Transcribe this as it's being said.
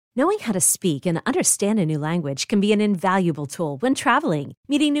Knowing how to speak and understand a new language can be an invaluable tool when traveling,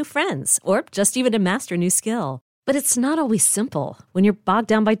 meeting new friends, or just even to master a new skill. But it's not always simple when you're bogged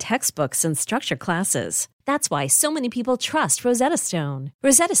down by textbooks and structured classes. That's why so many people trust Rosetta Stone.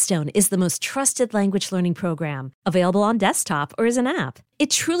 Rosetta Stone is the most trusted language learning program, available on desktop or as an app. It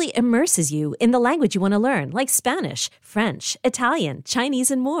truly immerses you in the language you want to learn, like Spanish, French, Italian,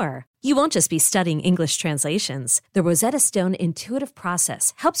 Chinese, and more. You won't just be studying English translations. The Rosetta Stone intuitive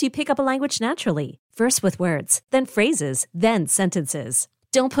process helps you pick up a language naturally, first with words, then phrases, then sentences.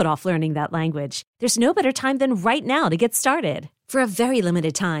 Don't put off learning that language. There's no better time than right now to get started. For a very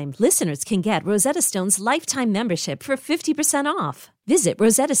limited time, listeners can get Rosetta Stone's lifetime membership for 50% off. Visit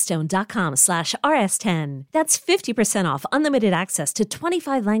rosettastone.com/rs10. That's 50% off unlimited access to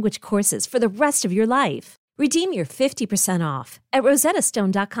 25 language courses for the rest of your life. Redeem your 50% off at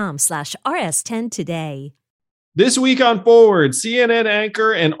rosettastone.com/rs10 today. This week on Forward, CNN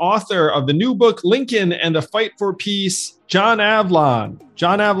anchor and author of the new book, Lincoln and the Fight for Peace, John Avlon.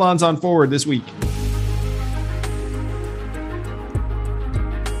 John Avlon's on Forward this week.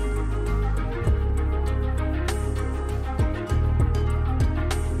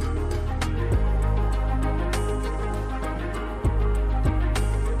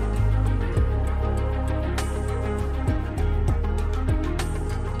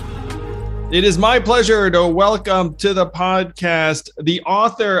 It is my pleasure to welcome to the podcast the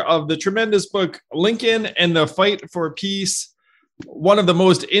author of the tremendous book, Lincoln and the Fight for Peace, one of the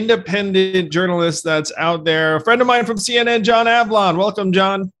most independent journalists that's out there. A friend of mine from CNN, John Avlon. Welcome,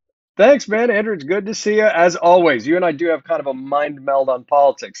 John. Thanks, man. Andrew, it's good to see you. As always, you and I do have kind of a mind meld on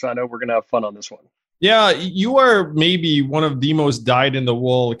politics. So I know we're going to have fun on this one. Yeah, you are maybe one of the most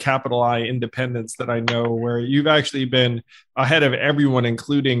dyed-in-the-wool, capital I, independents that I know, where you've actually been ahead of everyone,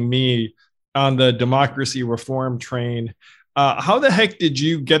 including me, on the democracy reform train. How the heck did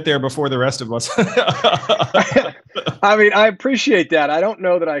you get there before the rest of us? I mean, I appreciate that. I don't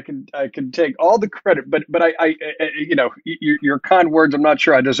know that I can take all the credit, but I you know, your kind words, I'm not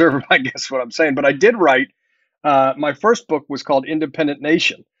sure I deserve them, I guess what I'm saying, but I did write, my first book was called Independent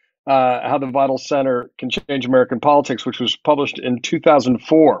Nation, How the Vital Center Can Change American Politics, which was published in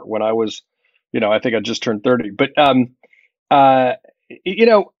 2004 when I was, I think I just turned 30. But,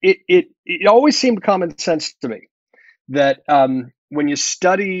 it always seemed common sense to me that when you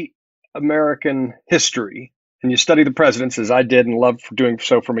study American history and you study the presidents, as I did and loved doing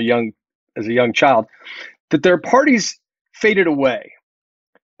so as a young child, that their parties faded away.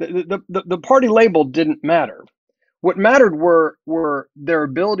 The party label didn't matter. What mattered were their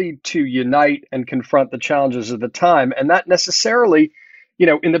ability to unite and confront the challenges of the time, and that necessarily,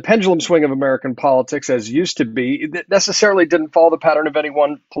 in the pendulum swing of American politics, as used to be, it necessarily didn't follow the pattern of any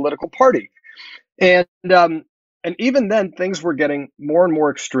one political party. And even then, things were getting more and more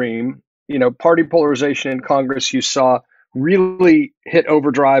extreme. Party polarization in Congress, you saw really hit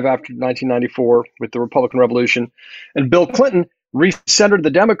overdrive after 1994 with the Republican Revolution. And Bill Clinton recentered the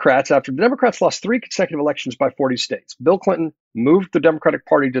Democrats after the Democrats lost 3 consecutive elections by 40 states. Bill Clinton moved the Democratic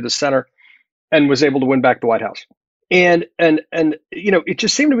Party to the center and was able to win back the White House. And it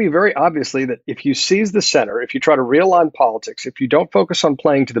just seemed to me very obviously that if you seize the center, if you try to realign politics, if you don't focus on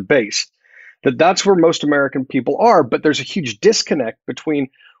playing to the base, that's where most American people are. But there's a huge disconnect between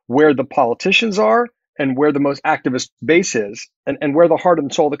where the politicians are and where the most activist base is, and where the heart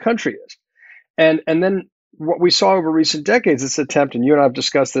and soul of the country is. And then what we saw over recent decades, this attempt, and you and I have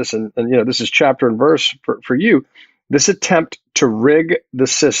discussed this, and this is chapter and verse for you, this attempt to rig the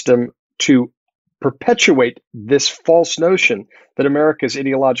system to perpetuate this false notion that America is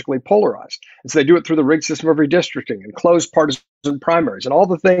ideologically polarized. And so they do it through the rigged system of redistricting and closed partisan primaries and all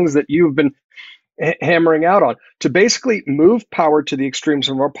the things that you've been hammering out on to basically move power to the extremes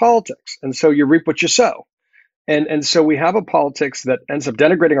of our politics. And so you reap what you sow. And so we have a politics that ends up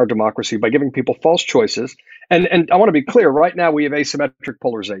denigrating our democracy by giving people false choices. And I want to be clear, right now we have asymmetric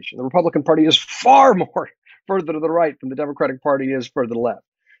polarization. The Republican Party is far more further to the right than the Democratic Party is further to the left.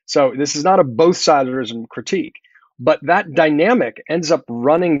 So this is not a both-siderism critique, but that dynamic ends up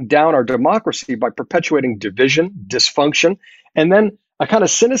running down our democracy by perpetuating division, dysfunction, and then a kind of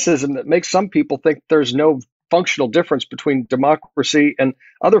cynicism that makes some people think there's no functional difference between democracy and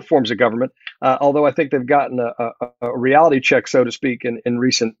other forms of government, although I think they've gotten a reality check, so to speak, in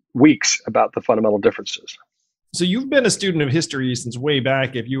recent weeks about the fundamental differences. So you've been a student of history since way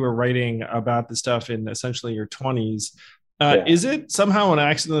back, if you were writing about the stuff in essentially your 20s. Is it somehow an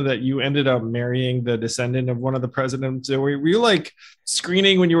accident that you ended up marrying the descendant of one of the presidents? Or were you like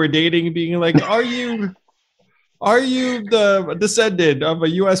screening when you were dating, being like, are you Are you the descendant of a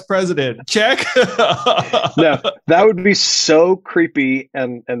U.S. president? Check. No, that would be so creepy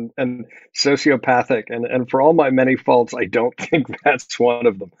and sociopathic. And for all my many faults, I don't think that's one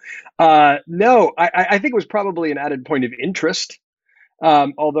of them. No, I think it was probably an added point of interest.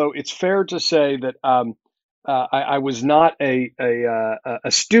 Although it's fair to say that I was not a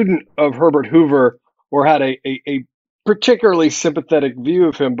student of Herbert Hoover or had a particularly sympathetic view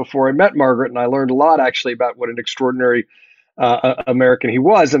of him before I met Margaret, and I learned a lot actually about what an extraordinary American he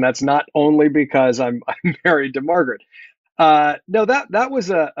was, and that's not only because I'm married to Margaret. No, that was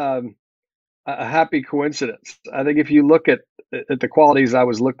a happy coincidence. I think if you look at the qualities I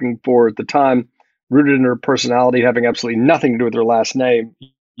was looking for at the time, rooted in her personality, having absolutely nothing to do with her last name,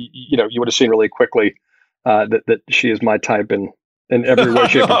 you would have seen really quickly that she is my type in every way,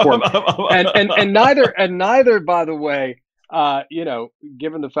 shape, or form. And neither, by the way,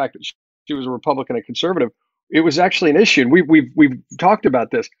 given the fact that she was a Republican and conservative, it was actually an issue. And we've talked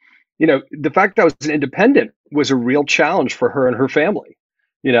about this. The fact that I was an independent was a real challenge for her and her family.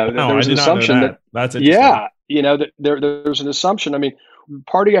 There was an assumption that that's interesting. That there was an assumption. I mean,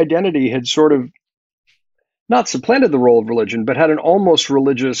 party identity had sort of not supplanted the role of religion, but had an almost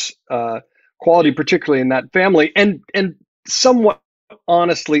religious quality, particularly in that family, and somewhat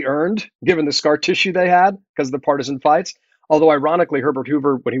honestly earned, given the scar tissue they had because of the partisan fights. Although ironically, Herbert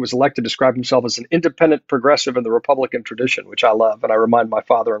Hoover, when he was elected, described himself as an independent progressive in the Republican tradition, which I love, and I remind my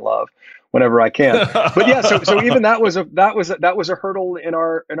father-in-law whenever I can. But yeah, so even that was a hurdle in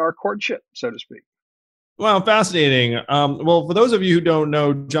our courtship, so to speak. Wow, fascinating. Well, for those of you who don't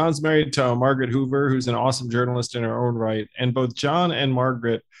know, John's married to Margaret Hoover, who's an awesome journalist in her own right, and both John and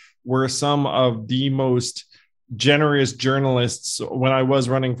Margaret were some of the most generous journalists when I was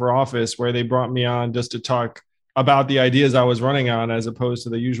running for office, where they brought me on just to talk about the ideas I was running on as opposed to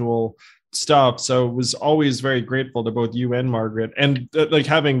the usual stuff. So it was always very grateful to both you and Margaret. And like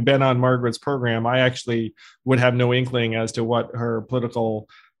having been on Margaret's program, I actually would have no inkling as to what her political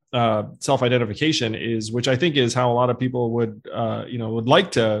self-identification is, which I think is how a lot of people would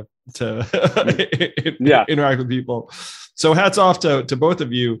like to interact with people. So hats off to both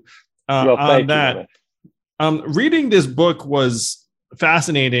of you on that. Reading this book was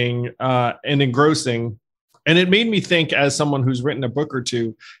fascinating and engrossing. And it made me think, as someone who's written a book or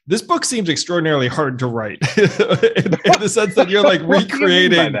two, this book seems extraordinarily hard to write in the sense that you're like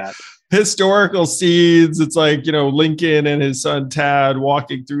recreating historical scenes. It's like, Lincoln and his son Tad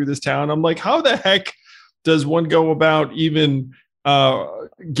walking through this town. I'm like, how the heck does one go about even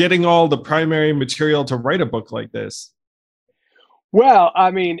getting all the primary material to write a book like this? Well, I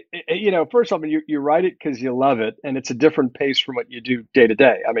mean, first off, you write it because you love it, and it's a different pace from what you do day to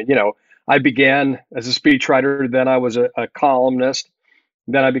day. I mean, I began as a speechwriter, then I was a columnist,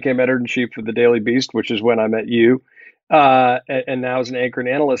 then I became editor-in-chief of the Daily Beast, which is when I met you, and now as an anchor and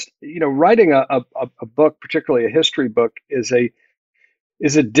analyst. Writing a book, particularly a history book, is a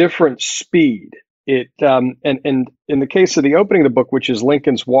different speed. It and in the case of the opening of the book, which is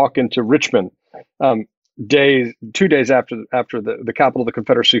Lincoln's walk into Richmond, 2 days after the capital of the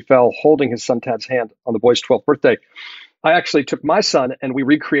Confederacy fell, holding his son Tad's hand on the boy's 12th birthday, I actually took my son and we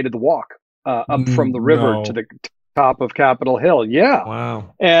recreated the walk up from the river to the top of Capitol Hill. Yeah.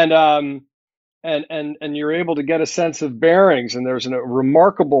 Wow. And you're able to get a sense of bearings. And there's a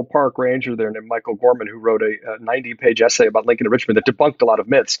remarkable park ranger there named Michael Gorman, who wrote a 90-page essay about Lincoln and Richmond that debunked a lot of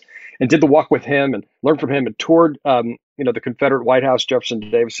myths, and did the walk with him and learned from him, and toured the Confederate White House,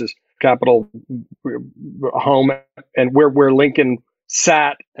 Jefferson Davis's Capitol home, and where Lincoln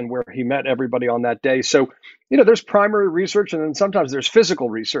sat and where he met everybody on that day. So, there's primary research, and then sometimes there's physical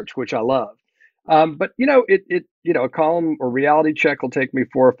research, which I love. But a column or reality check will take me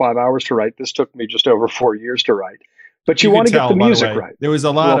 4 or 5 hours to write. This took me just over 4 years to write. But you want to get the music right. There was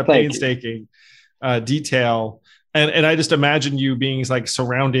a lot of painstaking detail, and I just imagine you being like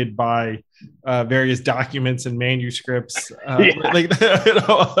surrounded by various documents and manuscripts.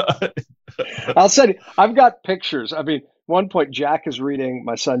 I'll say I've got pictures. I mean, one point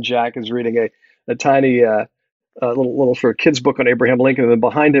my son Jack is reading a tiny little sort of kid's book on Abraham Lincoln, and then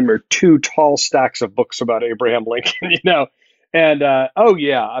behind him are 2 tall stacks of books about Abraham Lincoln. And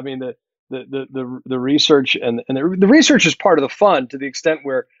I mean the research and the research is part of the fun, to the extent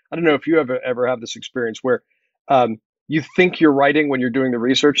where, I don't know if you ever have this experience where you think you're writing when you're doing the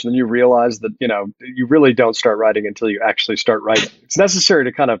research, and then you realize that you really don't start writing until you actually start writing. It's necessary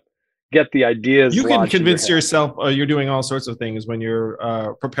to kind of get the ideas. You can convince yourself you're doing all sorts of things when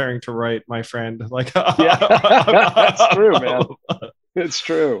you're preparing to write, my friend. Like, yeah, that's true, man. It's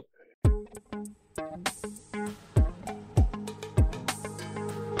true.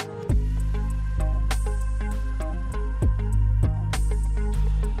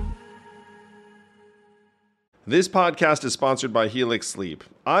 This podcast is sponsored by Helix Sleep.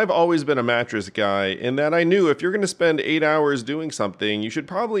 I've always been a mattress guy in that I knew if you're going to spend 8 hours doing something, you should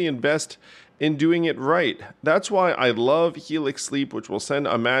probably invest in doing it right. That's why I love Helix Sleep, which will send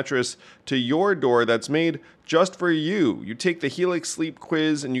a mattress to your door that's made just for you. You take the Helix Sleep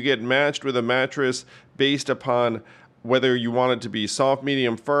quiz and you get matched with a mattress based upon whether you want it to be soft,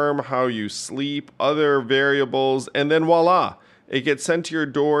 medium, firm, how you sleep, other variables, and then voila, it gets sent to your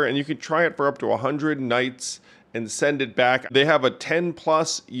door and you can try it for up to 100 nights and send it back. They have a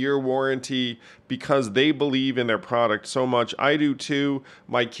 10+ year warranty because they believe in their product so much. I do too.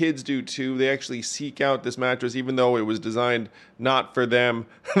 My kids do too. They actually seek out this mattress even though it was designed not for them.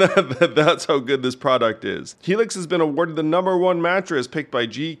 That's how good this product is. Helix has been awarded the #1 mattress picked by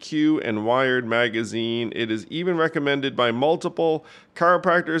GQ and Wired magazine. It is even recommended by multiple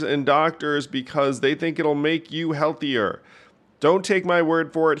chiropractors and doctors because they think it'll make you healthier. Don't take my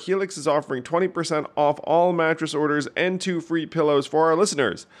word for it. Helix is offering 20% off all mattress orders and 2 free pillows for our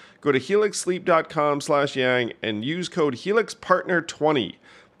listeners. Go to helixsleep.com/yang and use code HelixPartner20.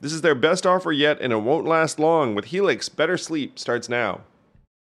 This is their best offer yet, and it won't last long. With Helix, better sleep starts now.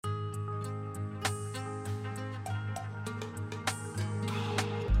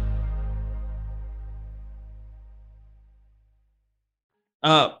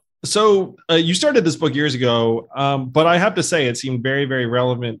 So you started this book years ago, but I have to say it seemed very, very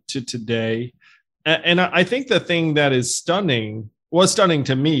relevant to today. And I think the thing that was stunning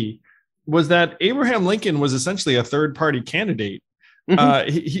to me was that Abraham Lincoln was essentially a third-party candidate.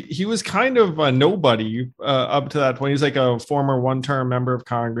 He was kind of a nobody up to that point. He was like a former one-term member of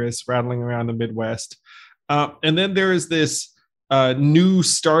Congress rattling around the Midwest. And then there is this new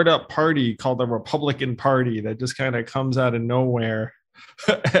startup party called the Republican Party that just kind of comes out of nowhere.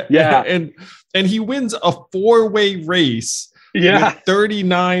 Yeah. and he wins a 4-way race with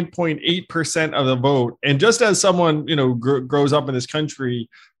 39.8% of the vote. And just as someone, grows up in this country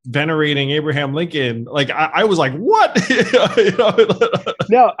venerating Abraham Lincoln, like I was like, what?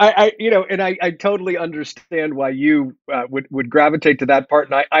 No, I totally understand why you would gravitate to that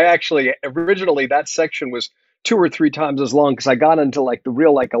part. And I actually, originally that section was 2 or 3 times as long because I got into like the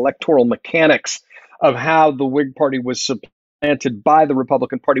real electoral mechanics of how the Whig Party was supplanted by the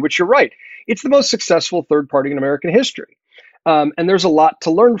Republican Party, which you're right. It's the most successful third party in American history. And there's a lot to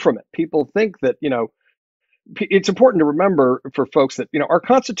learn from it. People think that, it's important to remember for folks that, our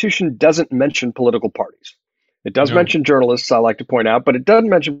Constitution doesn't mention political parties. It does mention journalists, I like to point out, but it doesn't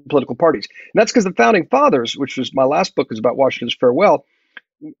mention political parties. And that's because the Founding Fathers, which was my last book is about Washington's farewell,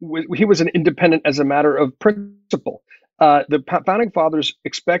 he was an independent as a matter of principle. The Founding Fathers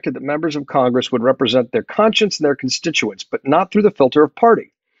expected that members of Congress would represent their conscience and their constituents, but not through the filter of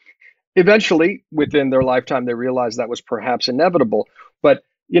party. Eventually, within their lifetime, they realized that was perhaps inevitable. But,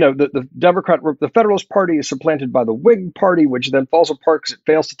 the Federalist Party is supplanted by the Whig Party, which then falls apart because it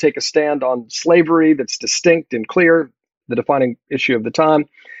fails to take a stand on slavery that's distinct and clear, the defining issue of the time.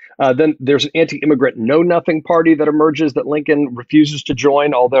 Then there's an anti-immigrant know-nothing party that emerges that Lincoln refuses to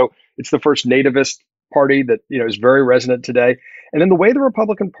join, although it's the first nativist party that is very resonant today. And then the way the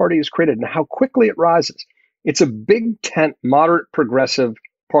Republican Party is created and how quickly it rises, it's a big tent, moderate progressive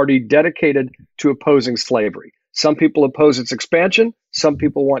party dedicated to opposing slavery. Some people oppose its expansion. Some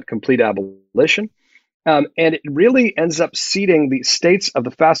people want complete abolition. And it really ends up seating the states of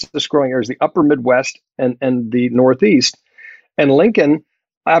the fastest growing areas, the upper Midwest and the Northeast. And Lincoln,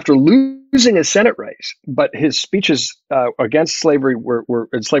 after losing his Senate race, but his speeches against slavery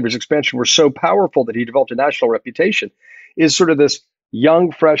and slavery's expansion were so powerful that he developed a national reputation, is sort of this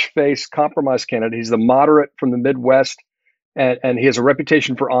young, fresh-faced compromise candidate. He's the moderate from the Midwest, and he has a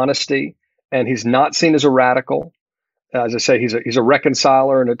reputation for honesty, and he's not seen as a radical. As I say, he's a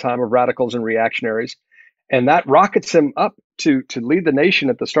reconciler in a time of radicals and reactionaries, and that rockets him up to lead the nation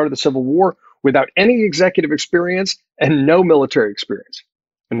at the start of the Civil War without any executive experience and no military experience.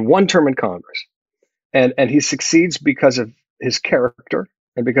 And 1 term in Congress. And he succeeds because of his character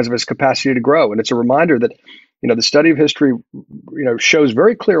and because of his capacity to grow. And it's a reminder that, the study of history, shows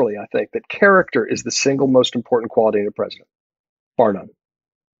very clearly, I think, that character is the single most important quality in a president, bar none.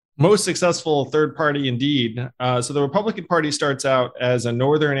 Most successful third party indeed. So the Republican Party starts out as a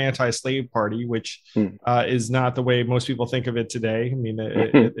northern anti-slave party, which is not the way most people think of it today. I mean,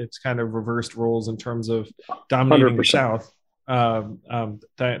 it's kind of reversed roles in terms of dominating 100%. The South.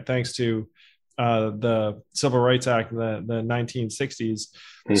 Thanks to the Civil Rights Act in the 1960s.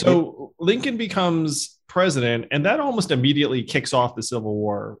 So Lincoln becomes president, and that almost immediately kicks off the Civil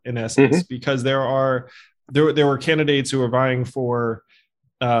War in essence, because there were candidates who were vying for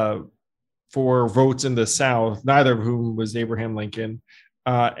votes in the South, neither of whom was Abraham Lincoln.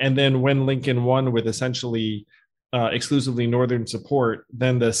 And then when Lincoln won with essentially exclusively Northern support,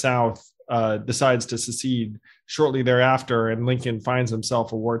 then the South decides to secede shortly thereafter, and Lincoln finds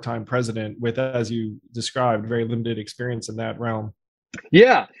himself a wartime president with, as you described, very limited experience in that realm.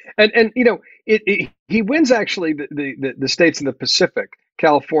 Yeah, and he wins actually the states in the Pacific,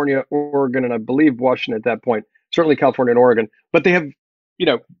 California, Oregon, and I believe Washington at that point. Certainly California and Oregon, but they have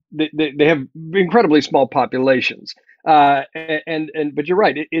they have incredibly small populations. But you're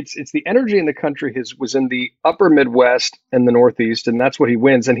right. It's the energy in the country was in the upper Midwest and the Northeast, and that's what he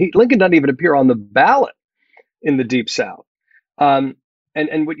wins. And Lincoln doesn't even appear on the ballot in the Deep South. And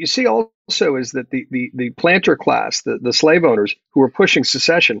what you see also is that the planter class, the slave owners who were pushing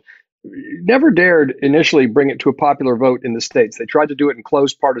secession, never dared initially bring it to a popular vote in the states. They tried to do it in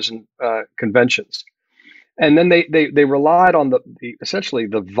closed partisan conventions, and then they relied on essentially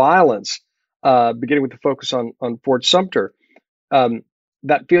the violence, beginning with the focus on Fort Sumter.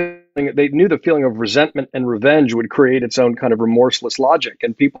 That feeling, they knew the feeling of resentment and revenge would create its own kind of remorseless logic,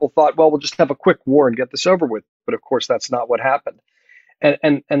 and people thought, well, we'll just have a quick war and get this over with. But of course, that's not what happened.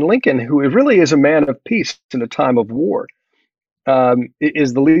 And Lincoln, who really is a man of peace in a time of war,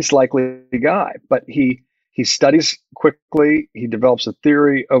 is the least likely guy. But he studies quickly, he develops a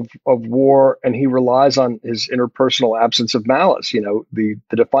theory of war, and he relies on his interpersonal absence of malice. The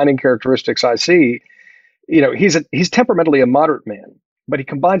defining characteristics I see, he's temperamentally a moderate man, but he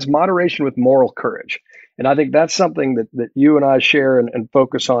combines moderation with moral courage. And I think that's something that you and I share and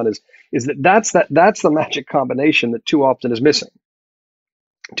focus on is that's the magic combination that too often is missing.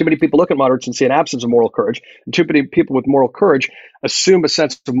 Too many people look at moderates and see an absence of moral courage, and too many people with moral courage assume a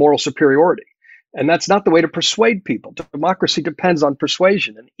sense of moral superiority. And that's not the way to persuade people. Democracy depends on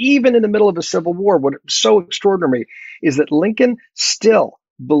persuasion. And even in the middle of a civil war, what is so extraordinary is that Lincoln still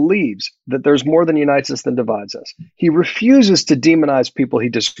believes that there's more that unites us than divides us. He refuses to demonize people he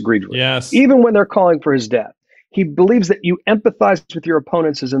disagreed with, yes, even when they're calling for his death. He believes that you empathize with your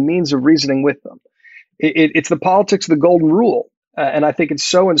opponents as a means of reasoning with them. It's the politics of the golden rule. And I think it's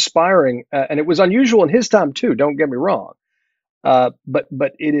so inspiring, and it was unusual in his time too. Don't get me wrong, but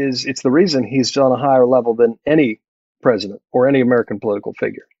it's the reason he's on a higher level than any president or any American political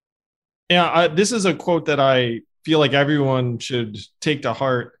figure. Yeah, this is a quote that I feel like everyone should take to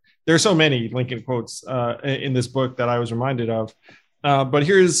heart. There's so many Lincoln quotes in this book that I was reminded of, but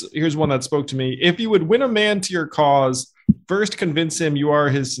here's one that spoke to me. If you would win a man to your cause, first convince him you are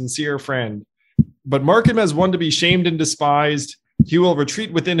his sincere friend, but mark him as one to be shamed and despised. He will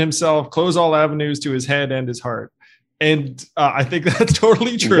retreat within himself, close all avenues to his head and his heart. And I think that's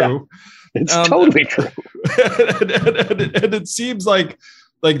totally true. Yeah, it's totally true. and it seems like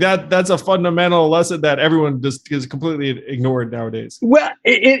that's a fundamental lesson that everyone just is completely ignored nowadays. Well,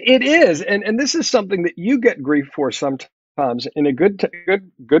 it is. And this is something that you get grief for sometimes in a good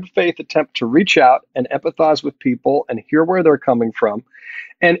faith attempt to reach out and empathize with people and hear where they're coming from.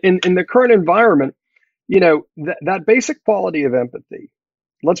 And in the current environment, that basic quality of empathy,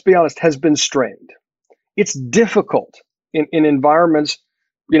 let's be honest, has been strained. It's difficult in environments,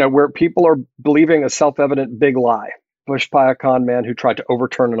 where people are believing a self-evident big lie pushed by a con man who tried to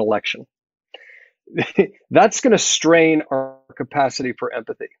overturn an election. That's going to strain our capacity for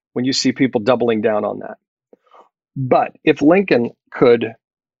empathy when you see people doubling down on that. But if Lincoln could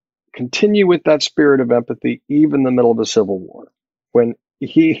continue with that spirit of empathy, even in the middle of a civil war, when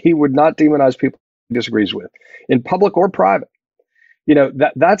he would not demonize people he disagrees with, in public or private,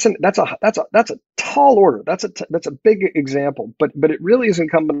 that's a tall order. That's a big example. But it really is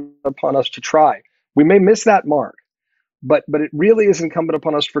incumbent upon us to try. We may miss that mark, but it really is incumbent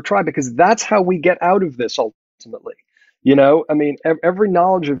upon us to try, because that's how we get out of this ultimately. Every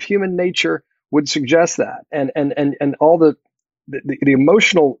knowledge of human nature would suggest that, and all the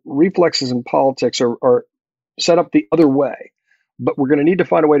emotional reflexes in politics are set up the other way. But we're going to need to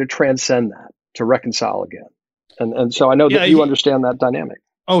find a way to transcend that, to reconcile again. And so I know that you understand that dynamic.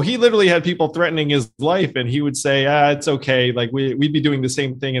 Oh, he literally had people threatening his life, and he would say, it's okay. Like we'd be doing the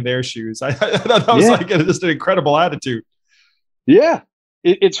same thing in their shoes. I thought that was just an incredible attitude. Yeah,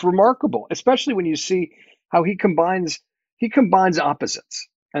 it's remarkable, especially when you see how he combines opposites.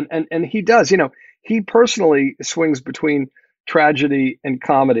 And he does, he personally swings between tragedy and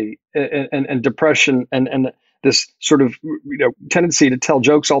comedy and depression and this sort of tendency to tell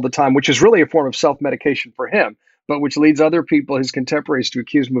jokes all the time, which is really a form of self-medication for him, but which leads other people, his contemporaries, to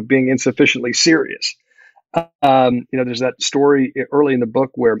accuse him of being insufficiently serious. There's that story early in the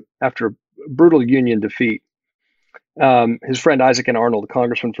book where, after a brutal Union defeat, his friend Isaac N. Arnold, the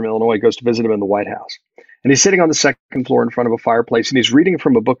congressman from Illinois, goes to visit him in the White House. And he's sitting on the second floor in front of a fireplace, and he's reading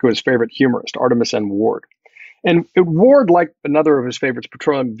from a book of his favorite humorist, Artemus N. Ward. And Ward, like another of his favorites,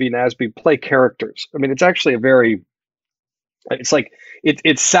 Petroleum v. Nasby, play characters. I mean, it's actually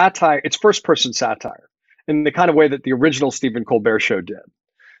it's satire. It's first person satire in the kind of way that the original Stephen Colbert show did,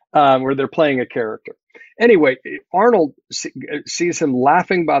 where they're playing a character. Anyway, Arnold sees him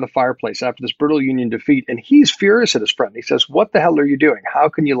laughing by the fireplace after this brutal Union defeat, and he's furious at his friend. He says, "What the hell are you doing? How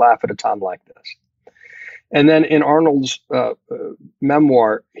can you laugh at a time like this?" And then in Arnold's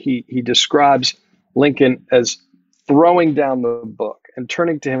memoir, he describes Lincoln as throwing down the book and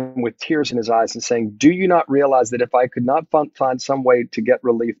turning to him with tears in his eyes and saying, "Do you not realize that if I could not find some way to get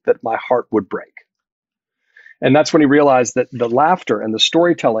relief, that my heart would break?" And that's when he realized that the laughter and the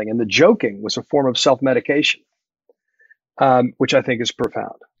storytelling and the joking was a form of self-medication, which I think is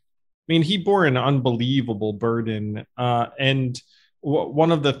profound. I mean, he bore an unbelievable burden. And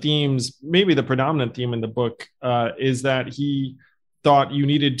one of the themes, maybe the predominant theme in the book, is that he thought you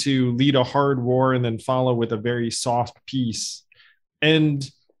needed to lead a hard war and then follow with a very soft peace. And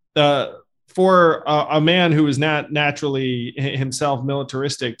for a man who is not naturally himself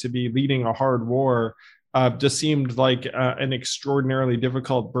militaristic, to be leading a hard war just seemed like an extraordinarily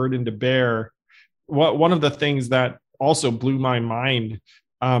difficult burden to bear. One of the things that also blew my mind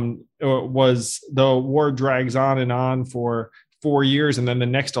was the war drags on and on for 4 years, and then the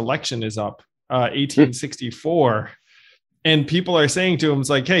next election is up, 1864. And people are saying to him, it's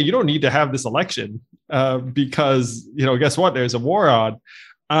like, hey, you don't need to have this election because, guess what? There's a war on.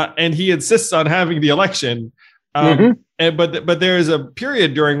 And he insists on having the election. But there is a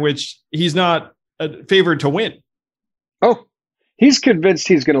period during which he's not favored to win. Oh, he's convinced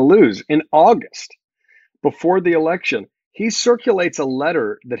he's going to lose. In August, before the election, he circulates a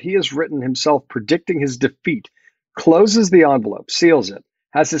letter that he has written himself predicting his defeat, closes the envelope, seals it,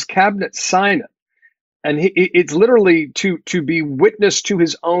 has his cabinet sign it. And it's literally to be witness to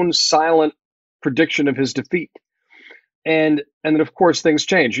his own silent prediction of his defeat. And then, of course, things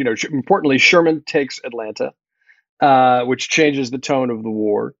change. Importantly, Sherman takes Atlanta, which changes the tone of the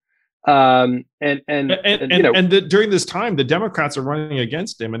war. During this time, the Democrats are running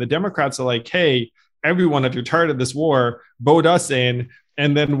against him, and the Democrats are like, "Hey, everyone, if you're tired of this war, vote us in,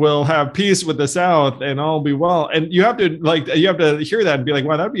 and then we'll have peace with the South, and all be well." And you have to hear that and be like,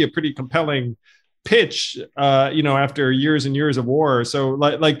 "Wow, that'd be a pretty compelling pitch." After years and years of war. So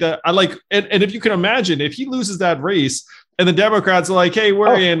and if you can imagine, if he loses that race, and the Democrats are like, "Hey,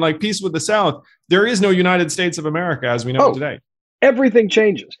 we're in peace with the South," there is no United States of America as we know it today. Everything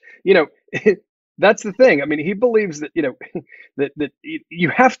changes. That's the thing. I mean, he believes that that you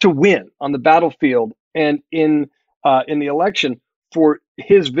have to win on the battlefield and in the election for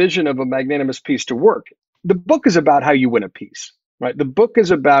his vision of a magnanimous peace to work. The book is about how you win a peace, right? The book is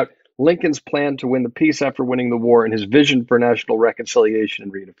about Lincoln's plan to win the peace after winning the war and his vision for national reconciliation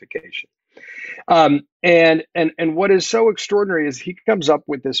and reunification. And what is so extraordinary is he comes up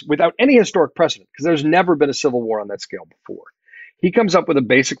with this without any historic precedent, because there's never been a civil war on that scale before. He comes up with a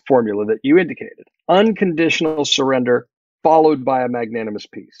basic formula that you indicated: unconditional surrender followed by a magnanimous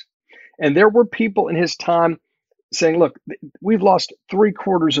peace. And there were people in his time saying, look, we've lost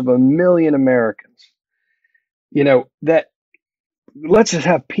 750,000 Americans, that let's just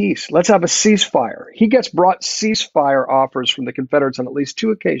have peace. Let's have a ceasefire. He gets brought ceasefire offers from the Confederates on at least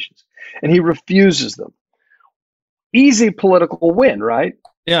 2 occasions, and he refuses them. Easy political win, right?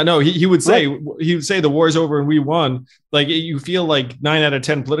 Yeah, no, he would say the war's over and we won. Like, you feel like 9 out of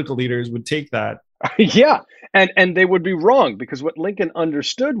 10 political leaders would take that. Yeah, and they would be wrong, because what Lincoln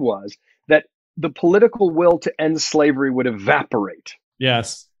understood was that the political will to end slavery would evaporate.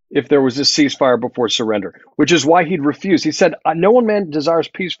 Yes. If there was a ceasefire before surrender, which is why he'd refuse. He said, "No one man desires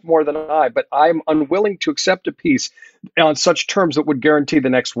peace more than I, but I'm unwilling to accept a peace on such terms that would guarantee the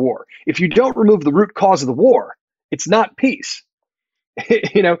next war. If you don't remove the root cause of the war, it's not peace."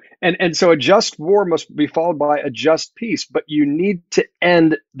 And so a just war must be followed by a just peace, but you need to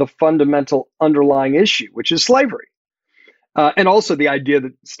end the fundamental underlying issue, which is slavery, and also the idea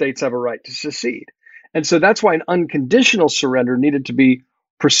that states have a right to secede. And so that's why an unconditional surrender needed to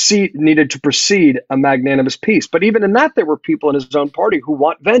precede a magnanimous peace. But even in that, there were people in his own party who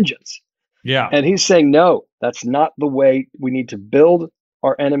want vengeance. Yeah. And he's saying, no, that's not the way. We need to build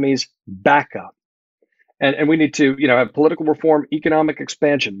our enemies back up. And we need to, have political reform, economic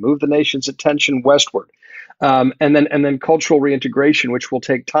expansion, move the nation's attention westward, and then cultural reintegration, which will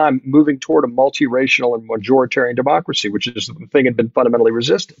take time, moving toward a multiracial and majoritarian democracy, which is the thing had been fundamentally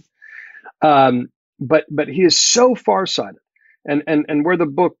resisted. But he is so farsighted, and where the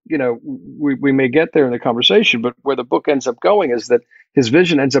book, we may get there in the conversation, but where the book ends up going is that his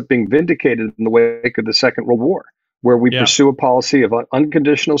vision ends up being vindicated in the wake of the Second World War, where we pursue a policy of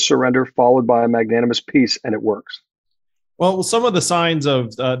unconditional surrender followed by a magnanimous peace, and it works. Well, some of the signs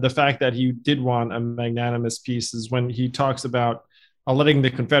of the fact that he did want a magnanimous peace is when he talks about letting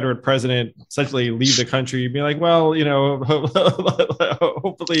the Confederate president essentially leave the country. Be like, well,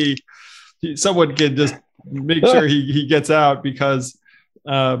 hopefully someone can just make sure he gets out, because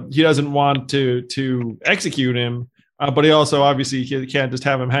he doesn't want to execute him. But he also obviously can't just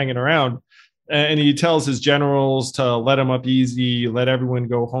have him hanging around. And he tells his generals to let him up easy, let everyone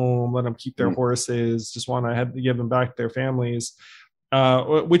go home, let them keep their horses, just want to have to give them back to their families,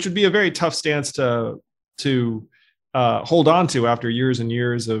 which would be a very tough stance to hold on to after years and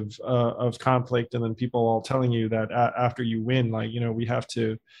years of conflict. And then people all telling you that after you win, we have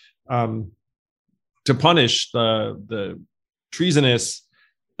to punish the treasonous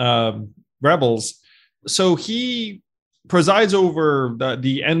rebels. So he presides over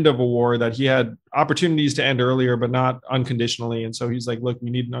the end of a war that he had opportunities to end earlier, but not unconditionally. And so he's like, look, we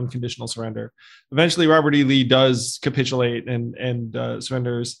need an unconditional surrender. Eventually, Robert E. Lee does capitulate and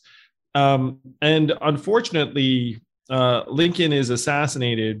surrenders. And unfortunately, Lincoln is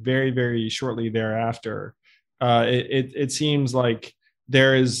assassinated very, very shortly thereafter. It seems like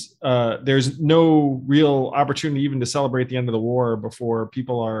there's no real opportunity even to celebrate the end of the war before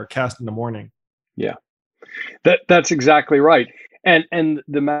people are cast into mourning. Yeah. That's exactly right. And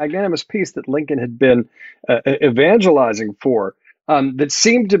the magnanimous peace that Lincoln had been evangelizing for, that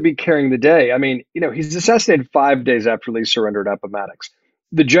seemed to be carrying the day. I mean, he's assassinated 5 days after Lee surrendered Appomattox,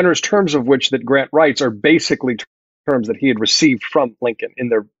 the generous terms of which that Grant writes are basically terms that he had received from Lincoln in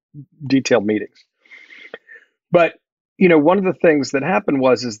their detailed meetings. But, one of the things that happened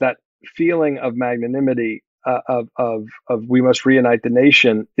is that feeling of magnanimity, of we must reunite the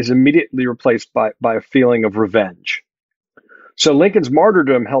nation, is immediately replaced by a feeling of revenge. So Lincoln's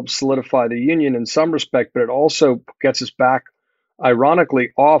martyrdom helps solidify the Union in some respect, but it also gets us back, ironically,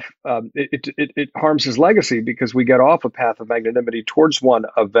 off. It harms his legacy, because we get off a path of magnanimity towards one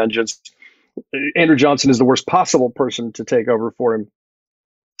of vengeance. Andrew Johnson is the worst possible person to take over for him,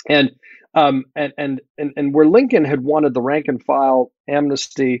 and where Lincoln had wanted the rank and file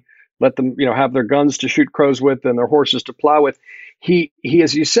amnesty, let them, have their guns to shoot crows with and their horses to plow with. He,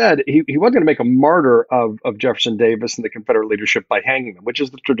 as you said, he wasn't going to make a martyr of Jefferson Davis and the Confederate leadership by hanging them, which is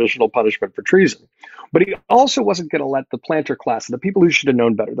the traditional punishment for treason. But he also wasn't going to let the planter class, the people who should have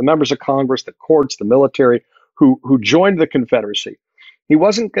known better, the members of Congress, the courts, the military, who joined the Confederacy, he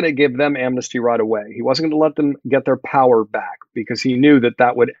wasn't going to give them amnesty right away. He wasn't going to let them get their power back, because he knew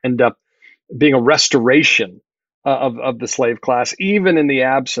that would end up being a restoration of the slave class, even in the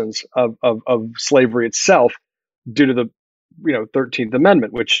absence of slavery itself, due to the 13th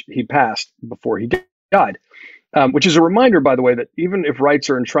Amendment, which he passed before he died. Which is a reminder, by the way, that even if rights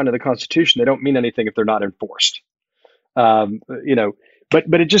are enshrined in the Constitution, they don't mean anything if they're not enforced. But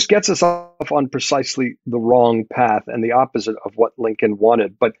it just gets us off on precisely the wrong path and the opposite of what Lincoln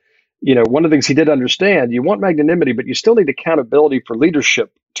wanted. But one of the things he did understand, you want magnanimity, but you still need accountability for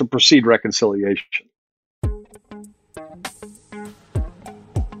leadership to precede reconciliation.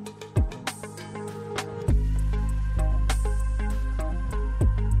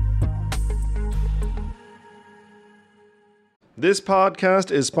 This podcast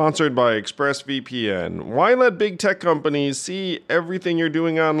is sponsored by ExpressVPN. Why let big tech companies see everything you're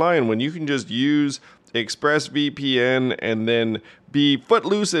doing online when you can just use ExpressVPN and then be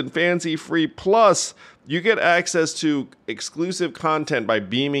footloose and fancy free? Plus, you get access to exclusive content by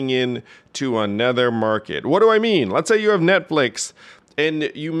beaming in to another market. What do I mean? Let's say you have Netflix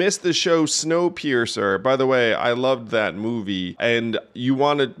and you missed the show Snowpiercer. By the way, I loved that movie. And you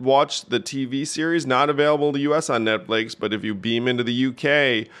want to watch the TV series, not available in the US on Netflix, but if you beam into the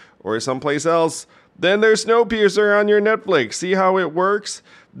UK or someplace else, then there's Snowpiercer on your Netflix. See how it works?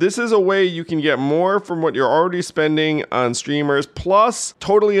 This is a way you can get more from what you're already spending on streamers, plus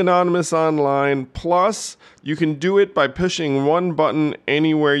totally anonymous online, plus you can do it by pushing one button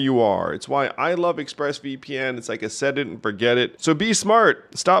anywhere you are. It's why I love ExpressVPN. It's like a set it and forget it. So be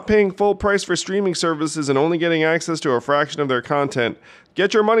smart. Stop paying full price for streaming services and only getting access to a fraction of their content.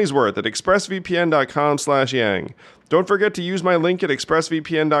 Get your money's worth at expressvpn.com/yang. Don't forget to use my link at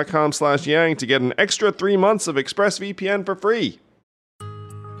expressvpn.com/yang to get an extra 3 months of ExpressVPN for free.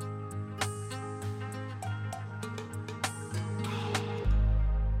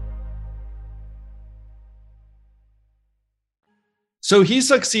 So he's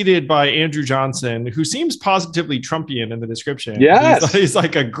succeeded by Andrew Johnson, who seems positively Trumpian in the description. Yes. He's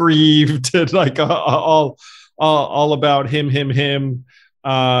like aggrieved, like all about him,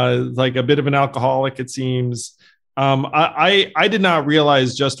 like a bit of an alcoholic, it seems. I did not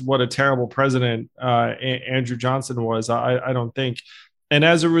realize just what a terrible president Andrew Johnson was. I don't think. And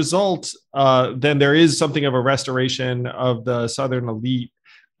as a result, then there is something of a restoration of the Southern elite,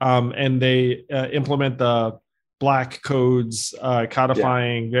 and they implement the Black codes,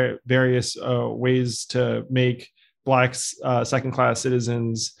 codifying various ways to make Blacks second-class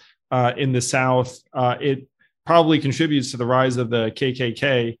citizens in the South. It probably contributes to the rise of the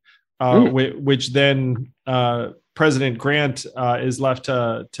KKK, which then President Grant is left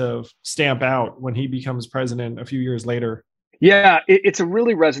to stamp out when he becomes president a few years later. Yeah, it's a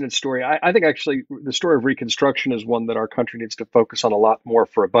really resonant story. I think actually the story of Reconstruction is one that our country needs to focus on a lot more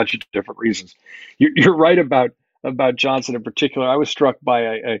for a bunch of different reasons. You're right about Johnson in particular. I was struck by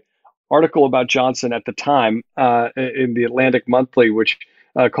a article about Johnson at the time in the Atlantic Monthly, which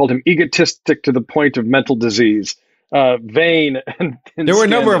called him egotistic to the point of mental disease, vain. And there were a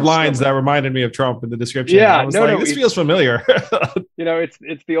number of lines that reminded me of Trump in the description. Yeah, I was this feels familiar.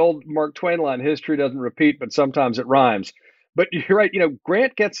 It's the old Mark Twain line: history doesn't repeat, but sometimes it rhymes. But you're right.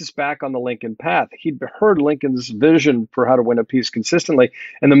 Grant gets us back on the Lincoln path. He'd heard Lincoln's vision for how to win a peace consistently.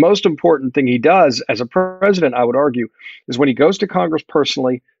 And the most important thing he does as a president, I would argue, is when he goes to Congress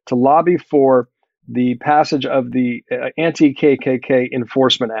personally to lobby for the passage of the Anti-KKK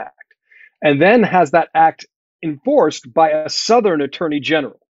Enforcement Act, and then has that act enforced by a Southern Attorney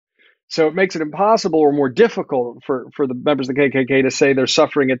General. So it makes it impossible or more difficult for the members of the KKK to say they're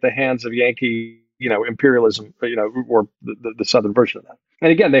suffering at the hands of Yankee imperialism, or the Southern version of that.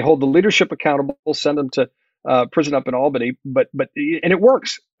 And again, they hold the leadership accountable, send them to prison up in Albany, but it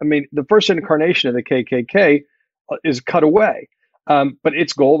works. I mean, the first incarnation of the KKK is cut away, but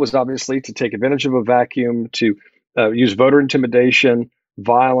its goal was obviously to take advantage of a vacuum, to use voter intimidation,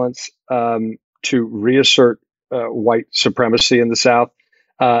 violence, to reassert white supremacy in the South,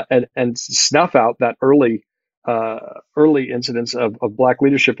 and snuff out that early incidents of Black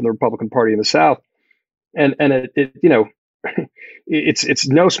leadership in the Republican Party in the South. And it's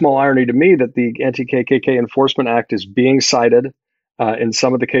no small irony to me that the Anti-KKK Enforcement Act is being cited in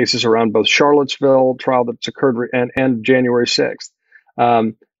some of the cases around both Charlottesville trial that's occurred and January 6th.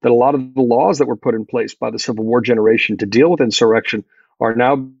 That a lot of the laws that were put in place by the Civil War generation to deal with insurrection are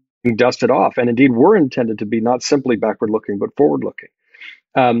now being dusted off, and indeed were intended to be not simply backward-looking but forward-looking.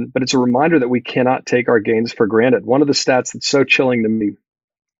 But it's a reminder that we cannot take our gains for granted. One of the stats that's so chilling to me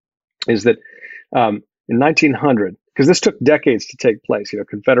is that in 1900, because this took decades to take place,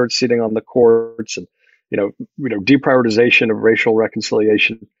 Confederates sitting on the courts and deprioritization of racial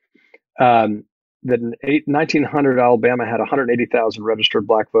reconciliation, that in 1900 Alabama had 180,000 registered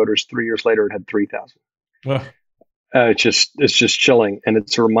Black voters. 3 years later, it had 3,000. It's just chilling, and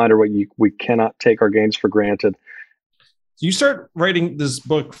it's a reminder we cannot take our gains for granted. You start writing this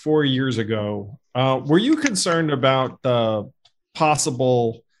book 4 years ago. Were you concerned about the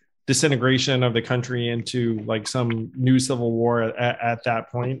possible disintegration of the country into like some new civil war at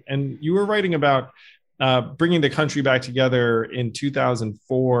that point? And you were writing about bringing the country back together in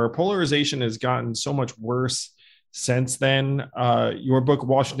 2004. Polarization has gotten so much worse since then. Your book,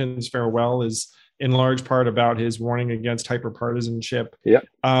 Washington's Farewell, is in large part about his warning against hyperpartisanship. Yeah.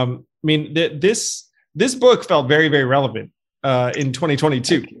 I mean, this book felt very, very relevant in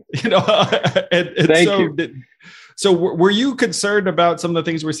 2022. So were you concerned about some of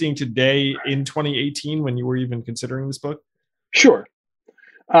the things we're seeing today in 2018 when you were even considering this book? Sure.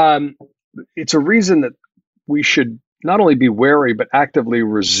 It's a reason that we should not only be wary, but actively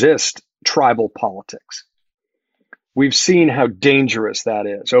resist tribal politics. We've seen how dangerous that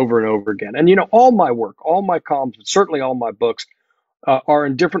is over and over again. And, all my work, all my columns, but certainly all my books are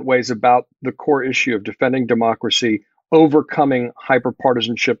in different ways about the core issue of defending democracy, overcoming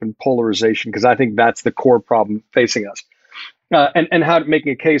hyperpartisanship and polarization, because I think that's the core problem facing us, and how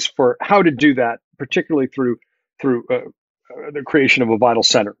making a case for how to do that, particularly through the creation of a vital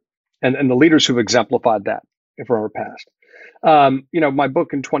center and the leaders who've exemplified that from our past. My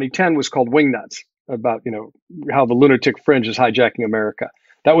book in 2010 was called Wingnuts, about how the lunatic fringe is hijacking America.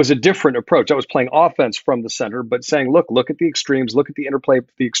 That was a different approach. I was playing offense from the center, but saying, look at the extremes, look at the interplay of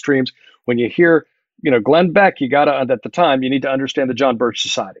the extremes. When you hear, Glenn Beck, you got to, at the time, you need to understand the John Birch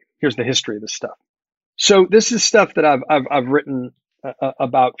Society. Here's the history of this stuff. So this is stuff that I've written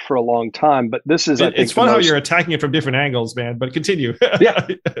about for a long time, but this is, I think, it's fun how you're attacking it from different angles, man, but continue. Yeah.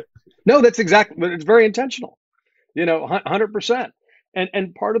 No, that's exactly, it's very intentional, 100%.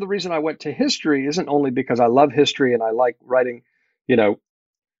 And part of the reason I went to history isn't only because I love history and I like writing,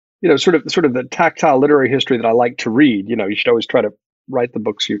 sort of the tactile literary history that I like to read. You should always try to write the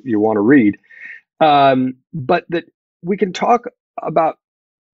books you want to read. But that we can talk about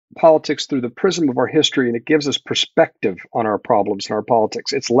politics through the prism of our history, and it gives us perspective on our problems and our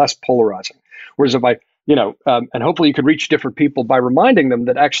politics. It's less polarizing. Whereas if I, and hopefully you could reach different people by reminding them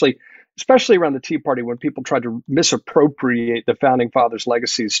that actually, especially around the Tea Party, when people tried to misappropriate the founding fathers'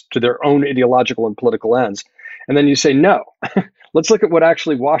 legacies to their own ideological and political ends, and then you say, no, let's look at what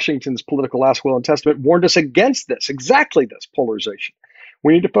actually Washington's political last will and testament warned us against this, exactly this polarization.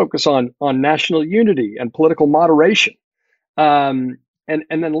 We need to focus on national unity and political moderation. And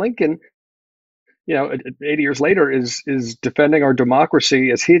then Lincoln, 80 years later, is defending our democracy,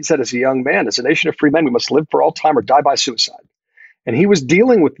 as he had said as a young man, as a nation of free men, we must live for all time or die by suicide. And he was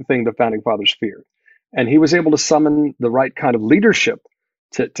dealing with the thing the founding fathers feared. And he was able to summon the right kind of leadership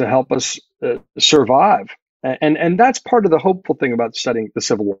to help us survive. And that's part of the hopeful thing about studying the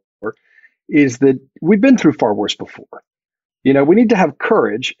Civil War, is that we've been through far worse before. We need to have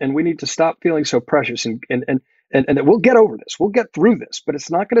courage, and we need to stop feeling so precious, and that we'll get over this. We'll get through this, but it's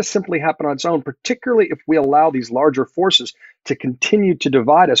not going to simply happen on its own, particularly if we allow these larger forces to continue to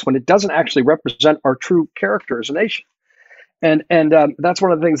divide us when it doesn't actually represent our true character as a nation. And that's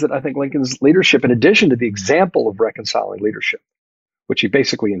one of the things that I think Lincoln's leadership, in addition to the example of reconciling leadership, which he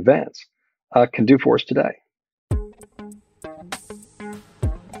basically invents, can do for us today.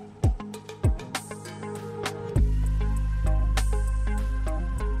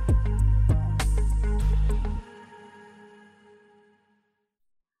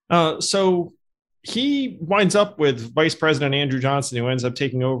 So he winds up with Vice President Andrew Johnson, who ends up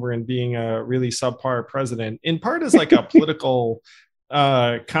taking over and being a really subpar president, in part as like a political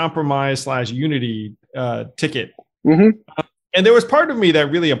compromise / unity ticket. Mm-hmm. And there was part of me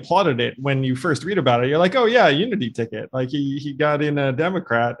that really applauded it when you first read about it. You're like, oh yeah, unity ticket. Like he got in a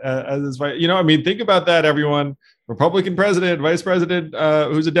Democrat as his vice. Think about that, everyone. Republican president, vice president,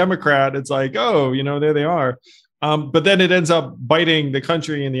 who's a Democrat. It's like, oh, there they are. But then it ends up biting the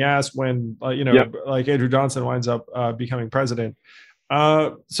country in the ass when, like Andrew Johnson winds up becoming president.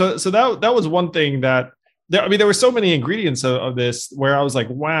 So that was one thing that, there were so many ingredients of this where I was like,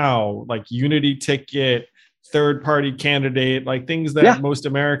 wow, like unity ticket, third party candidate, like things that most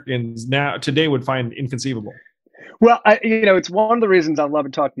Americans today would find inconceivable. Well, it's one of the reasons I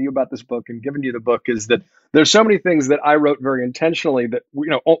love talking to you about this book and giving you the book, is that there's so many things that I wrote very intentionally that,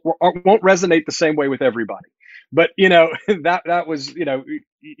 won't resonate the same way with everybody. But, that was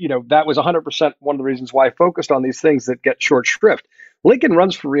 100% one of the reasons why I focused on these things that get short shrift. Lincoln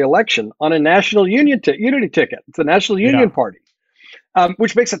runs for re-election on a national unity ticket. It's the National Union Party,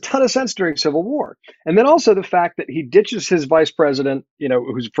 which makes a ton of sense during Civil War. And then also the fact that he ditches his vice president,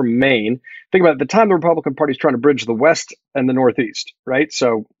 who's from Maine. Think about it, at the time, the Republican Party is trying to bridge the West and the Northeast, right?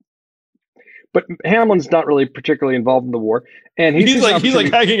 So, but Hamlin's not really particularly involved in the war, and he's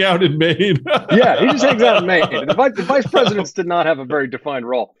like hanging out in Maine. Yeah, he just hangs out in Maine. The vice presidents did not have a very defined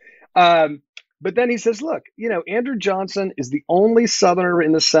role. But then he says, look, Andrew Johnson is the only Southerner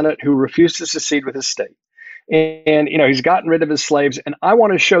in the Senate who refused to secede with his state. And he's gotten rid of his slaves, and I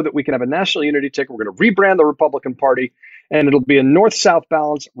want to show that we can have a national unity ticket. We're going to rebrand the Republican Party, and it'll be a North-South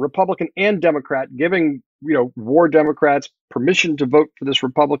balance, Republican and Democrat, giving war Democrats permission to vote for this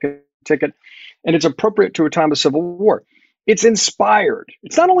Republican ticket, and it's appropriate to a time of Civil War. It's inspired.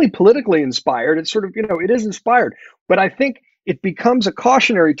 It's not only politically inspired, it's sort of, it is inspired, but I think it becomes a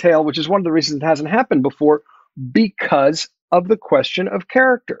cautionary tale, which is one of the reasons it hasn't happened before, because of the question of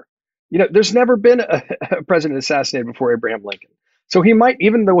character. There's never been a president assassinated before Abraham Lincoln. So he might,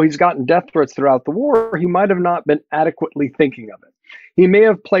 even though he's gotten death threats throughout the war, he might have not been adequately thinking of it. He may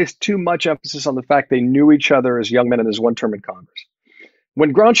have placed too much emphasis on the fact they knew each other as young men in his one term in Congress.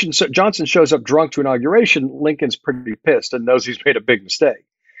 When Johnson shows up drunk to inauguration, Lincoln's pretty pissed and knows he's made a big mistake.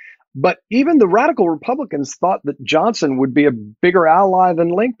 But even the radical Republicans thought that Johnson would be a bigger ally than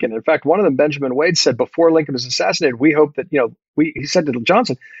Lincoln. In fact, one of them, Benjamin Wade, said before Lincoln was assassinated, we hope that, he said to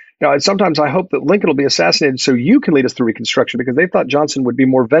Johnson, sometimes I hope that Lincoln will be assassinated so you can lead us through Reconstruction, because they thought Johnson would be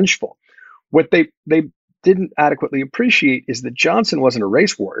more vengeful. What they didn't adequately appreciate is that Johnson wasn't a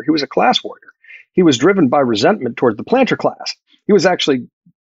race warrior. He was a class warrior. He was driven by resentment towards the planter class. He was actually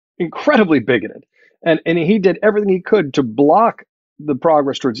incredibly bigoted, and he did everything he could to block the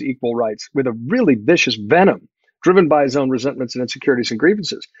progress towards equal rights with a really vicious venom driven by his own resentments and insecurities and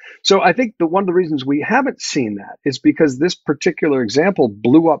grievances. So I think that one of the reasons we haven't seen that is because this particular example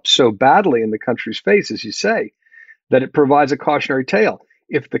blew up so badly in the country's face, as you say, that it provides a cautionary tale.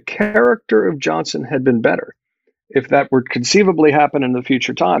 If the character of Johnson had been better, if that were conceivably happen in the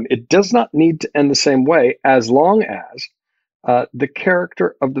future time, it does not need to end the same way, as long as the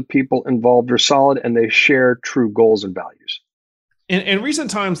character of the people involved are solid and they share true goals and values. In recent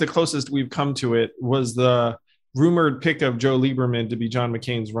times, the closest we've come to it was the rumored pick of Joe Lieberman to be John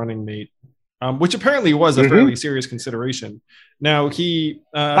McCain's running mate, which apparently was a fairly serious consideration. Now he,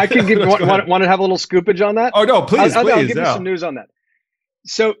 I can give want to have a little scoopage on that. Oh no, please, I'll give you some news on that.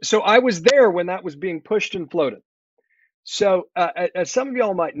 So I was there when that was being pushed and floated. So as some of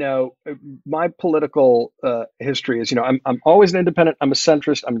y'all might know, my political history is, I'm always an independent. I'm a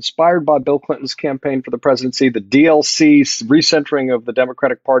centrist. I'm inspired by Bill Clinton's campaign for the presidency, the DLC recentering of the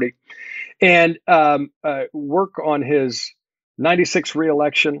Democratic Party, and work on his 96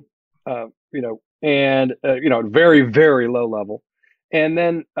 reelection, and at very, very low level. And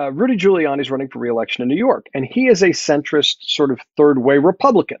then Rudy Giuliani is running for reelection in New York, and he is a centrist, sort of third way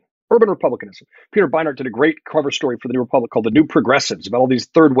Republican. Urban republicanism. Peter Beinart did a great cover story for the New Republic called "The New Progressives" about all these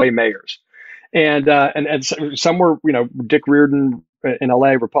third way mayors, and some were, Dick Riordan in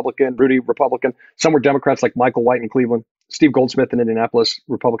LA, Republican, Rudy, Republican. Some were Democrats like Michael White in Cleveland, Steve Goldsmith in Indianapolis,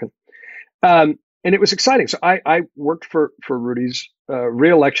 Republican, and it was exciting. So I worked for Rudy's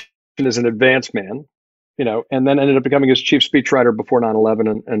reelection as an advance man, and then ended up becoming his chief speechwriter before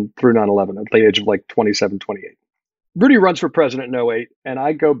 9/11 and through 9/11 at the age of like 27, 28. Rudy runs for president in 2008, and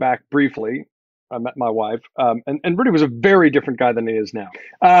I go back briefly. I met my wife, and Rudy was a very different guy than he is now.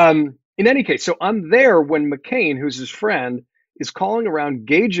 In any case, so I'm there when McCain, who's his friend, is calling around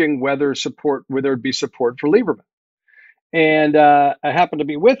gauging whether there'd be support for Lieberman. And I happened to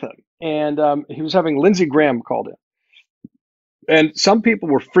be with him, and he was having Lindsey Graham called in. And some people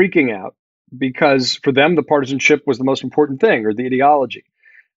were freaking out because for them, the partisanship was the most important thing, or the ideology.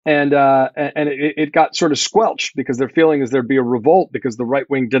 And it got sort of squelched because their feeling is there'd be a revolt because the right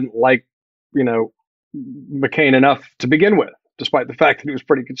wing didn't like, McCain enough to begin with, despite the fact that he was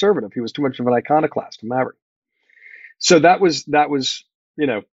pretty conservative. He was too much of an iconoclast, a maverick. So that was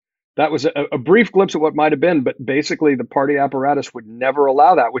a brief glimpse of what might have been, but basically the party apparatus would never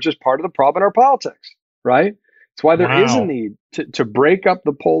allow that, which is part of the problem in our politics, right? It's why there is a need to break up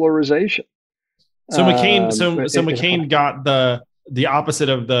the polarization. So McCain got the opposite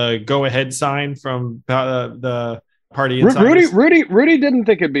of the go ahead sign from the party insiders. Rudy didn't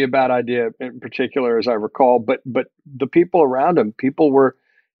think it'd be a bad idea in particular, as I recall, but the people around him, people were,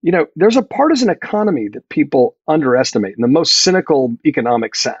 there's a partisan economy that people underestimate in the most cynical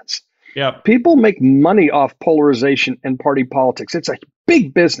economic sense. Yeah. People make money off polarization and party politics. It's a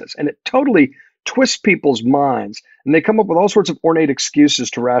big business, and it totally twists people's minds, and they come up with all sorts of ornate excuses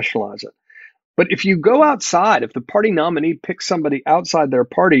to rationalize it. But if you go outside, if the party nominee picks somebody outside their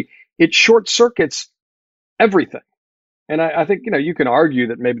party, it short circuits everything. And I think, you can argue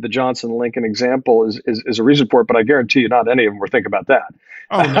that maybe the Johnson-Lincoln example is a reason for it, but I guarantee you not any of them were thinking about that.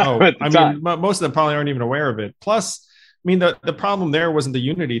 Oh, no. I mean, most of them probably aren't even aware of it. Plus, I mean, the problem there wasn't the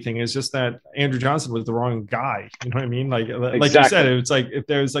unity thing. It's just that Andrew Johnson was the wrong guy. You know what I mean? Like you said, it's like if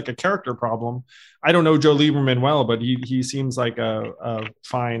there's like a character problem. I don't know Joe Lieberman well, but he seems like a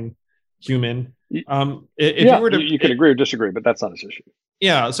fine human. You can agree or disagree, but that's not his issue.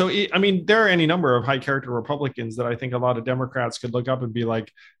 Yeah. So, I mean, there are any number of high character Republicans that I think a lot of Democrats could look up and be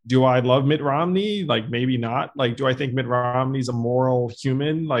like, do I love Mitt Romney? Like, maybe not. Like, do I think Mitt Romney's a moral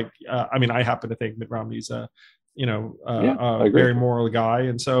human? Like, I mean, I happen to think Mitt Romney's a very moral guy.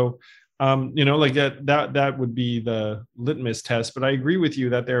 And so, like that would be the litmus test. But I agree with you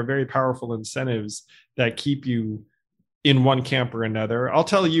that there are very powerful incentives that keep you in one camp or another. I'll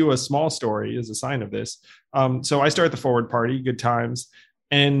tell you a small story as a sign of this. So I started the Forward Party, good times.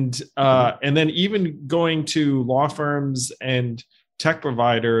 And then even going to law firms and tech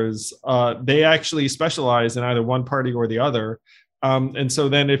providers, they actually specialize in either one party or the other. And so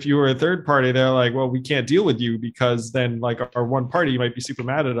then if you were a third party, they're like, well, we can't deal with you because then like our one party might be super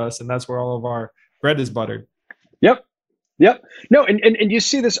mad at us. And that's where all of our bread is buttered. Yep. No, and you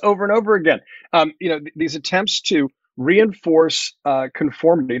see this over and over again. These attempts to reinforce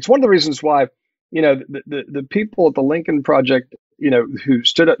conformity. It's one of the reasons why, the people at the Lincoln Project, who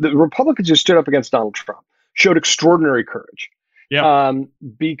stood up, the Republicans who stood up against Donald Trump showed extraordinary courage. Yeah.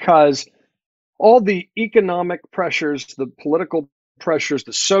 Because all the economic pressures, the political pressures,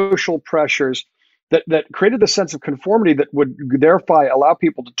 the social pressures that created the sense of conformity that would thereby allow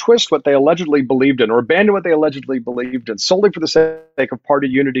people to twist what they allegedly believed in or abandon what they allegedly believed in solely for the sake of party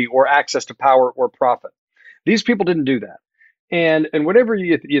unity or access to power or profit. These people didn't do that. And whatever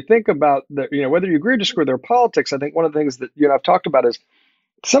you think about whether you agree or disagree with their politics, I think one of the things that I've talked about is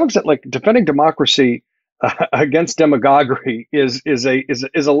to some extent like defending democracy against demagoguery is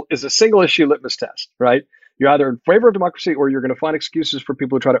a single issue litmus test, right? You're either in favor of democracy or you're going to find excuses for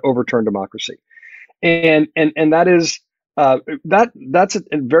people who try to overturn democracy, and that is that's a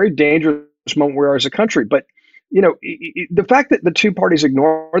very dangerous moment we are as a country. But the fact that the two parties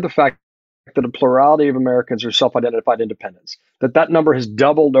ignore the fact that a plurality of Americans are self-identified independents, that number has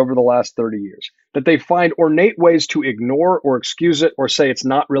doubled over the last 30 years, that they find ornate ways to ignore or excuse it or say it's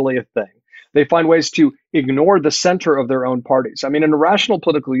not really a thing. They find ways to ignore the center of their own parties. I mean, in a rational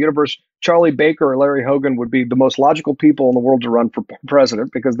political universe, Charlie Baker or Larry Hogan would be the most logical people in the world to run for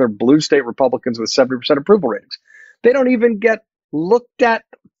president because they're blue state Republicans with 70% approval ratings. They don't even get looked at,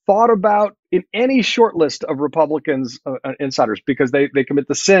 thought about in any short list of Republicans insiders because they commit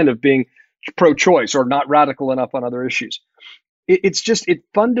the sin of being pro-choice or not radical enough on other issues. It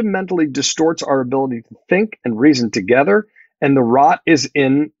fundamentally distorts our ability to think and reason together. And the rot is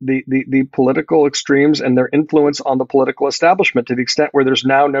in the political extremes and their influence on the political establishment to the extent where there's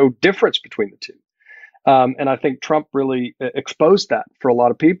now no difference between the two. And I think Trump really exposed that for a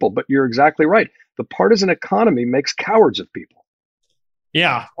lot of people. But you're exactly right. The partisan economy makes cowards of people.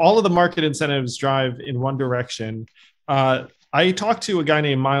 Yeah, all of the market incentives drive in one direction. I talked to a guy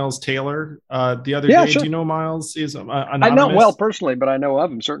named Miles Taylor the other day. Sure. Do you know Miles? He's anonymous. I know him well personally, but I know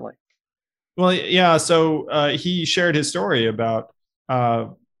of him, certainly. Well, yeah. So he shared his story about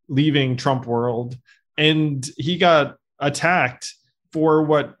leaving Trump world, and he got attacked for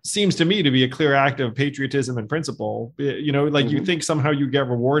what seems to me to be a clear act of patriotism and principle. You know, like you think somehow you get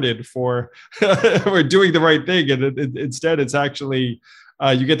rewarded for for doing the right thing, and instead it's actually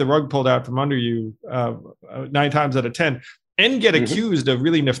you get the rug pulled out from under you 9 times out of 10. And get accused of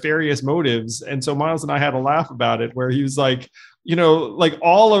really nefarious motives. And so Miles and I had a laugh about it, where he was like, you know, like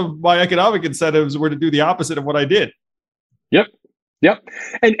all of my economic incentives were to do the opposite of what I did. Yep.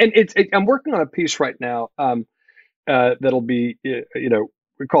 And I'm working on a piece right now that'll be,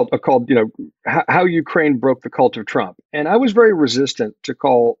 called how Ukraine broke the cult of Trump. And I was very resistant to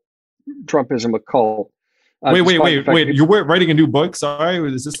call Trumpism a cult. Wait! You're writing a new book? Sorry,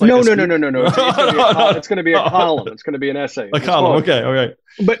 is this like no? It's going to be a column. It's going to be an essay. A column. Okay, all right.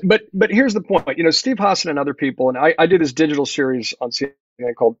 But here's the point. You know, Steve Hassan and other people, and I did this digital series on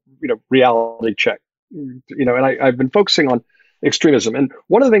CNN called Reality Check. You know, and I've been focusing on extremism. And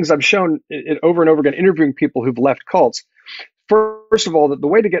one of the things I've shown over and over again, interviewing people who've left cults. First of all, that the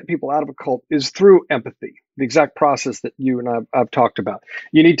way to get people out of a cult is through empathy, the exact process that you and I've talked about.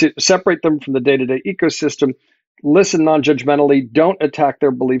 You need to separate them from the day-to-day ecosystem, listen non-judgmentally, don't attack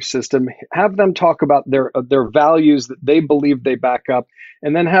their belief system, have them talk about their values that they believe they back up,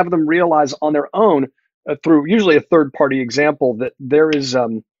 and then have them realize on their own, through usually a third-party example, that there is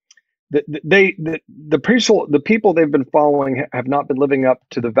the people they've been following have not been living up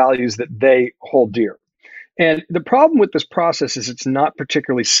to the values that they hold dear. And the problem with this process is it's not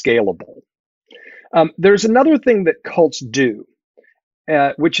particularly scalable. There's another thing that cults do,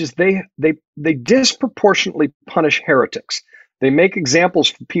 which is they disproportionately punish heretics. They make examples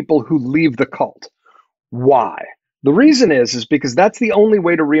for people who leave the cult. Why? The reason is because that's the only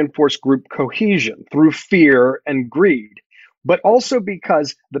way to reinforce group cohesion, through fear and greed. But also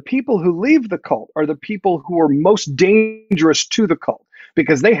because the people who leave the cult are the people who are most dangerous to the cult,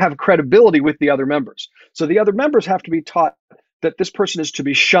 because they have credibility with the other members. So the other members have to be taught that this person is to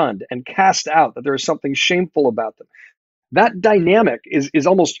be shunned and cast out, that there is something shameful about them. That dynamic is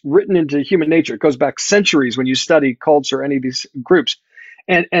almost written into human nature. It goes back centuries when you study cults or any of these groups.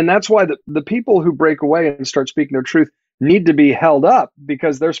 And that's why the people who break away and start speaking their truth need to be held up,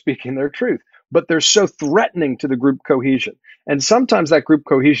 because they're speaking their truth. But they're so threatening to the group cohesion. And sometimes that group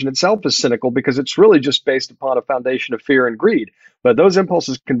cohesion itself is cynical because it's really just based upon a foundation of fear and greed. But those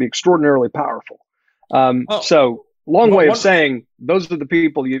impulses can be extraordinarily powerful. So long way of saying those are the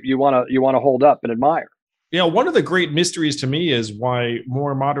people you want to hold up and admire. Yeah, one of the great mysteries to me is why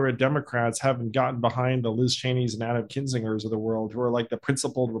more moderate Democrats haven't gotten behind the Liz Cheneys and Adam Kinzingers of the world, who are like the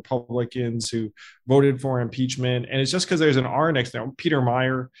principled Republicans who voted for impeachment. And it's just because there's an R next to them. Peter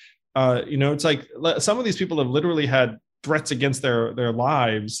Meyer. It's like some of these people have literally had threats against their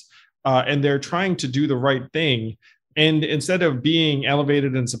lives, and they're trying to do the right thing. And instead of being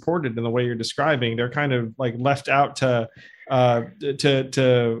elevated and supported in the way you're describing, they're kind of like left out to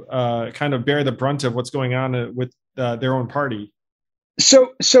kind of bear the brunt of what's going on with their own party.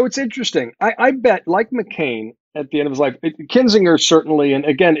 So it's interesting. I bet, like McCain at the end of his life, Kinzinger certainly, and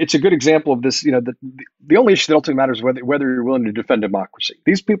again, it's a good example of this. You know, the only issue that ultimately matters is whether you're willing to defend democracy.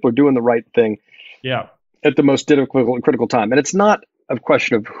 These people are doing the right thing. Yeah. At the most difficult and critical time, and it's not a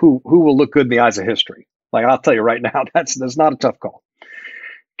question of who will look good in the eyes of history. Like, I'll tell you right now, that's not a tough call.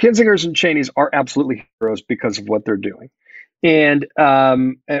 Kinzingers and Cheneys are absolutely heroes because of what they're doing. And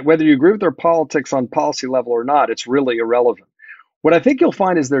whether you agree with their politics on policy level or not, it's really irrelevant. What I think you'll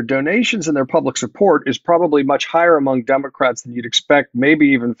find is their donations and their public support is probably much higher among Democrats than you'd expect, maybe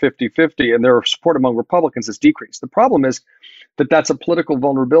even 50-50, and their support among Republicans has decreased. The problem is that that's a political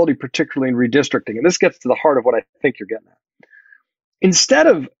vulnerability, particularly in redistricting. And this gets to the heart of what I think you're getting at. Instead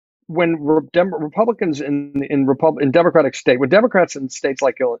of when Republicans in Democratic state, when Democrats in states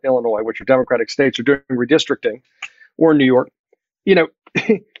like Illinois, which are Democratic states, are doing redistricting, or New York,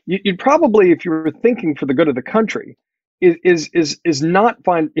 you'd probably, if you were thinking for the good of the country, is not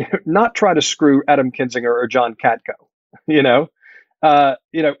try to screw Adam Kinzinger or John Katko.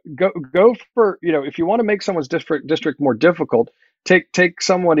 Go for, if you want to make someone's district more difficult, take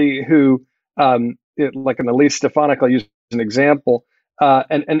somebody who like an Elise Stefanik, I'll use as an example,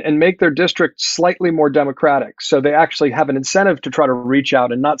 and make their district slightly more democratic, so they actually have an incentive to try to reach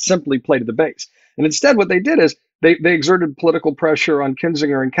out and not simply play to the base. And instead, what they did is they exerted political pressure on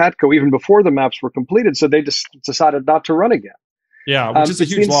Kinzinger and Katko even before the maps were completed, so they just decided not to run again. Yeah, which is a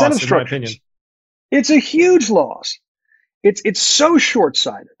huge loss, in my opinion. It's a huge loss. It's so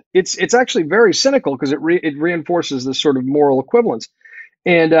short-sighted. It's actually very cynical because it reinforces this sort of moral equivalence,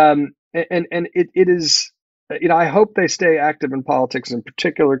 and it is. I hope they stay active in politics. In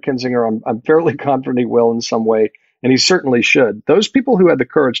particular, Kinzinger, I'm fairly confident he will in some way, and he certainly should. Those people who had the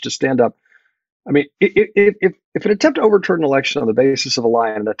courage to stand up. I mean, if an attempt to overturn an election on the basis of a lie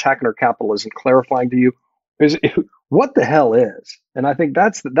and an attack on our capital isn't clarifying to you, what the hell is? And I think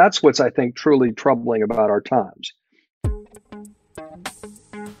that's what's, I think, truly troubling about our times.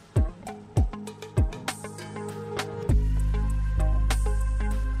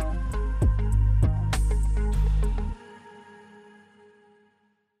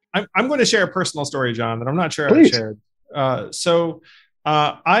 I'm going to share a personal story, John, that I'm not sure Please. I've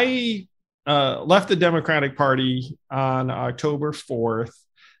shared. I left the Democratic Party on October 4th,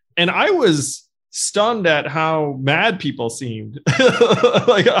 and I was stunned at how mad people seemed.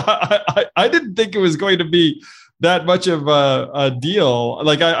 Like I didn't think it was going to be that much of a deal.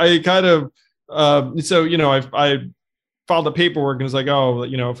 Like I kind of, I filed the paperwork and was like, oh,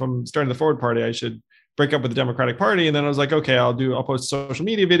 if I'm starting the Forward Party, I should break up with the Democratic Party. And then I was like, okay, I'll post a social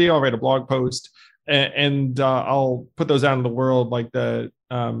media video, I'll write a blog post, and I'll put those out in the world like the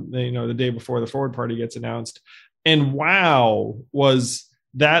day before the Forward Party gets announced. And wow, was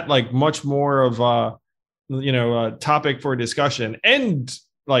that like much more of a topic for discussion, and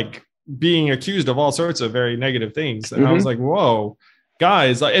like being accused of all sorts of very negative things. And I was like, whoa,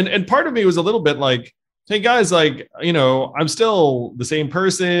 guys. And part of me was a little bit like, hey guys, like, I'm still the same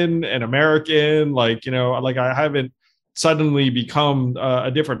person, an American, like, like I haven't suddenly become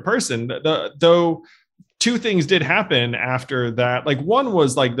a different person. Though two things did happen after that. Like one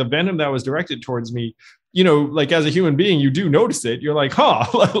was like the venom that was directed towards me, like as a human being, you do notice it. You're like,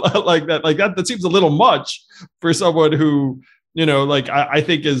 like that seems a little much for someone who, like I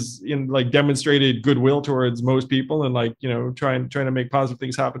think is like demonstrated goodwill towards most people and like, trying to make positive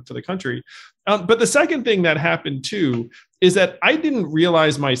things happen for the country. But the second thing that happened too is that I didn't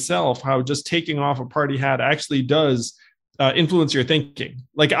realize myself how just taking off a party hat actually does influence your thinking.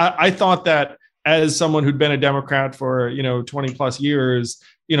 Like I thought that as someone who'd been a Democrat for 20 plus years,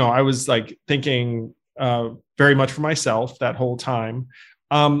 I was like thinking very much for myself that whole time.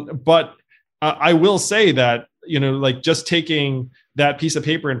 But I will say that like just taking that piece of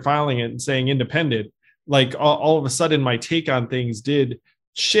paper and filing it and saying independent, like all of a sudden my take on things did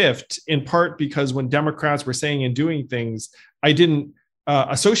shift, in part because when Democrats were saying and doing things, I didn't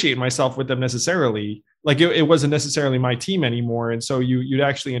associate myself with them necessarily. Like it wasn't necessarily my team anymore. And so you'd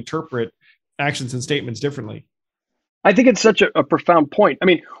actually interpret actions and statements differently. I think it's such a profound point. I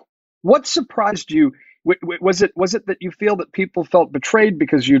mean, what surprised you? Was it that you feel that people felt betrayed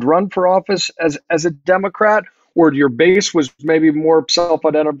because you'd run for office as a Democrat, or your base was maybe more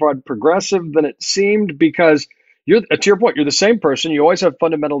self-identified progressive than it seemed? Because to your point, you're the same person. You always have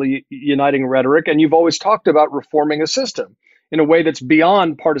fundamentally uniting rhetoric, and you've always talked about reforming a system in a way that's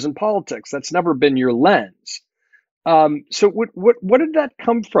beyond partisan politics. That's never been your lens. So what did that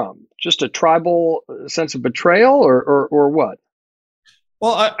come from? Just a tribal sense of betrayal, or what?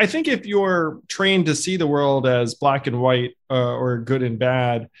 Well, I think if you're trained to see the world as black and white or good and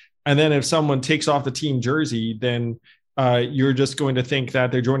bad, and then if someone takes off the team jersey, then you're just going to think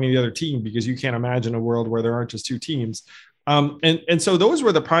that they're joining the other team because you can't imagine a world where there aren't just two teams. And so those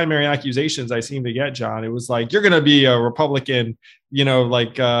were the primary accusations I seemed to get, John. It was like, you're going to be a Republican,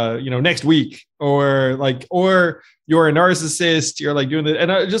 next week, or you're a narcissist. You're like doing it.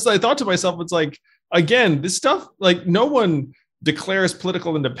 And I thought to myself, it's like, again, this stuff, like no one declares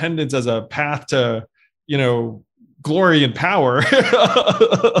political independence as a path to, glory and power. No,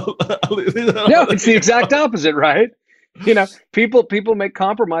 it's the exact opposite, right? People make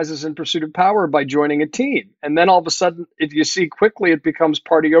compromises in pursuit of power by joining a team, and then all of a sudden, if you see quickly, it becomes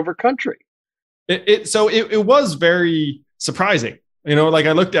party over country. It was very surprising. Like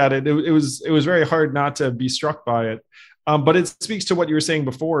I looked at it, it was very hard not to be struck by it. But it speaks to what you were saying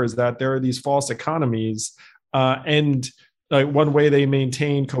before, is that there are these false economies, and like one way they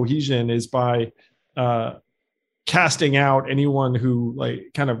maintain cohesion is by casting out anyone who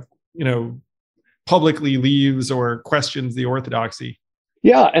publicly leaves or questions the orthodoxy.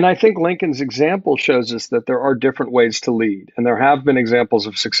 Yeah, and I think Lincoln's example shows us that there are different ways to lead, and there have been examples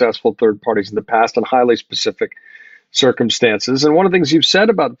of successful third parties in the past on highly specific circumstances. And one of the things you've said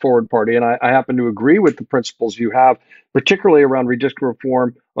about the Forward Party, and I happen to agree with the principles you have, particularly around redistricting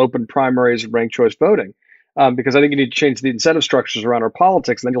reform, open primaries, and ranked choice voting, because I think you need to change the incentive structures around our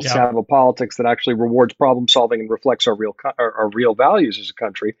politics, and then you'll have a politics that actually rewards problem solving and reflects our real values as a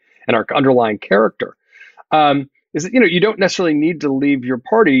country and our underlying character. Is that you don't necessarily need to leave your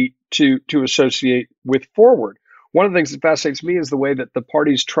party to associate with Forward. One of the things that fascinates me is the way that the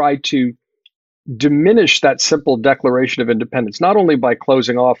parties try to diminish that simple declaration of independence, not only by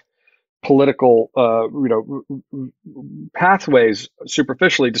closing off political pathways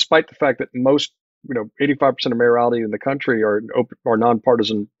superficially, despite the fact that most 85% of mayoralty in the country are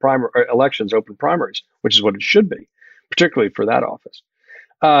nonpartisan elections, open primaries, which is what it should be, particularly for that office.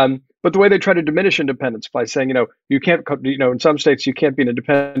 But the way they try to diminish independence by saying, you can't, in some states you can't be an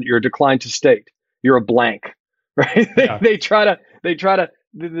independent, you're a declined to state, you're a blank, right? Yeah. They try to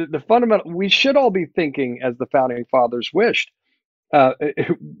the fundamental. We should all be thinking as the founding fathers wished,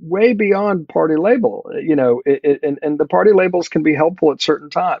 way beyond party label. And the party labels can be helpful at certain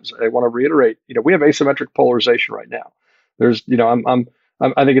times. I want to reiterate, we have asymmetric polarization right now. There's,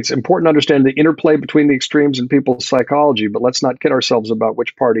 I think it's important to understand the interplay between the extremes in people's psychology, but let's not kid ourselves about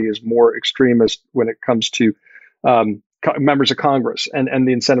which party is more extremist when it comes to members of Congress and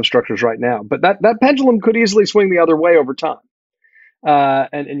the incentive structures right now. But that pendulum could easily swing the other way over time.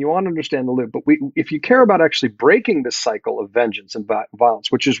 And you want to understand the loop. But if you care about actually breaking this cycle of vengeance and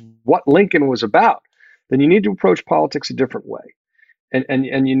violence, which is what Lincoln was about, then you need to approach politics a different way.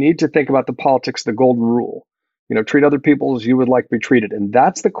 And you need to think about the politics, the golden rule. Treat other people as you would like to be treated. And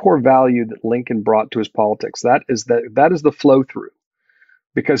that's the core value that Lincoln brought to his politics. That is the flow through.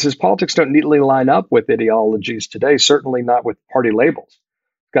 Because his politics don't neatly line up with ideologies today, certainly not with party labels.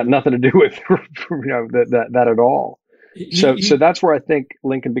 It's got nothing to do with that at all. So that's where I think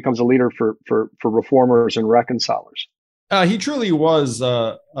Lincoln becomes a leader for reformers and reconcilers. He truly was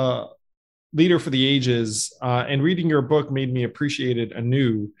a leader for the ages, and reading your book made me appreciate it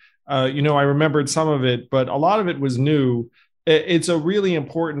anew. I remembered some of it, but a lot of it was new. It's a really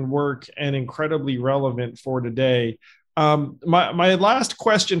important work and incredibly relevant for today. My last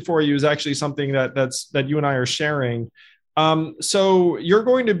question for you is actually something that you and I are sharing. So you're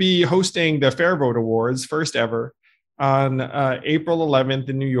going to be hosting the Fair Vote Awards, first ever, on April 11th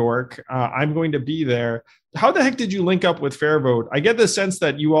in New York. I'm going to be there. How the heck did you link up with Fair Vote? I get the sense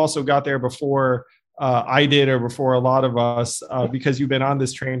that you also got there before I did, or before a lot of us, because you've been on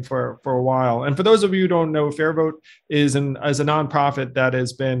this train for a while. And for those of you who don't know, Fair Vote is a nonprofit that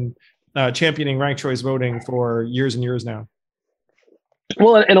has been championing ranked choice voting for years and years now.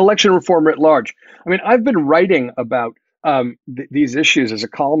 Well, and election reform writ large. I mean, I've been writing about these issues as a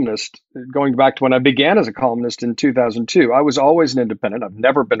columnist, going back to when I began as a columnist in 2002. I was always an independent. I've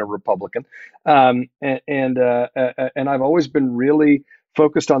never been a Republican, and I've always been really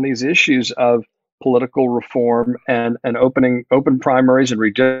focused on these issues of political reform and open primaries and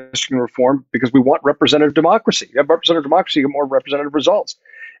redistricting reform, because we want representative democracy. You have representative democracy, you get more representative results,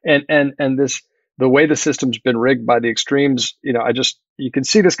 and the way the system's been rigged by the extremes, you can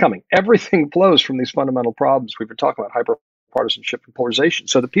see this coming. Everything flows from these fundamental problems we've been talking about: hyperpartisanship and polarization.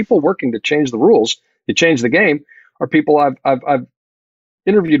 So the people working to change the rules, to change the game, are people I've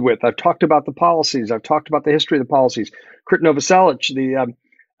interviewed with. I've talked about the policies. I've talked about the history of the policies. Crit Novoselic,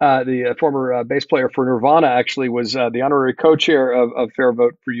 the former bass player for Nirvana, actually was the honorary co-chair of Fair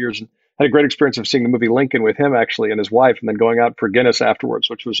Vote for years, and had a great experience of seeing the movie Lincoln with him, actually, and his wife, and then going out for Guinness afterwards,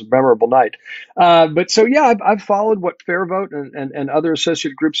 which was a memorable night. I've followed what Fair Vote and other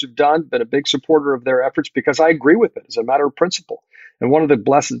associated groups have done, been a big supporter of their efforts, because I agree with it as a matter of principle. And one of the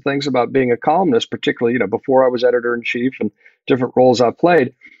blessed things about being a columnist, particularly, before I was editor-in-chief and different roles I've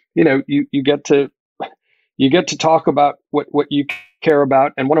played, you get to talk about what you care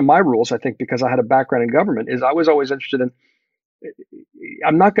about. And one of my rules, I think, because I had a background in government, is I was always interested in,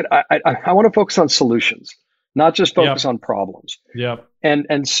 I want to focus on solutions. not just focus on problems. Yep.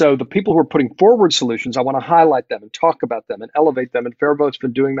 And so the people who are putting forward solutions, I want to highlight them and talk about them and elevate them. And FairVote's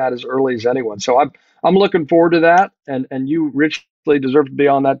been doing that as early as anyone. So I'm looking forward to that. And you richly deserve to be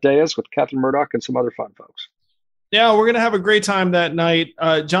on that dais with Catherine Murdoch and some other fun folks. Yeah, we're going to have a great time that night.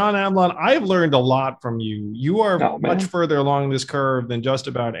 John Avlon, I've learned a lot from you. You are much further along this curve than just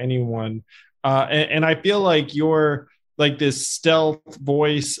about anyone. And I feel like you're like this stealth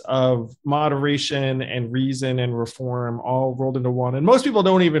voice of moderation and reason and reform all rolled into one. And most people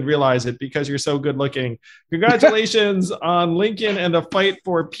don't even realize it because you're so good looking. Congratulations on Lincoln and the Fight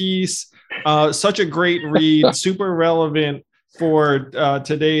for Peace. Such a great read, super relevant for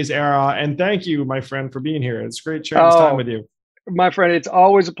today's era. And thank you, my friend, for being here. It's great sharing this time with you. My friend, it's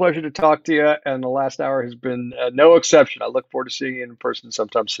always a pleasure to talk to you. And the last hour has been no exception. I look forward to seeing you in person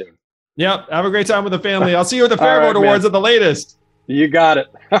sometime soon. Yep. Have a great time with the family. I'll see you at the FairVote Awards at the latest. You got it.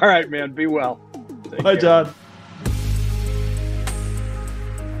 All right, man. Be well. Bye, John.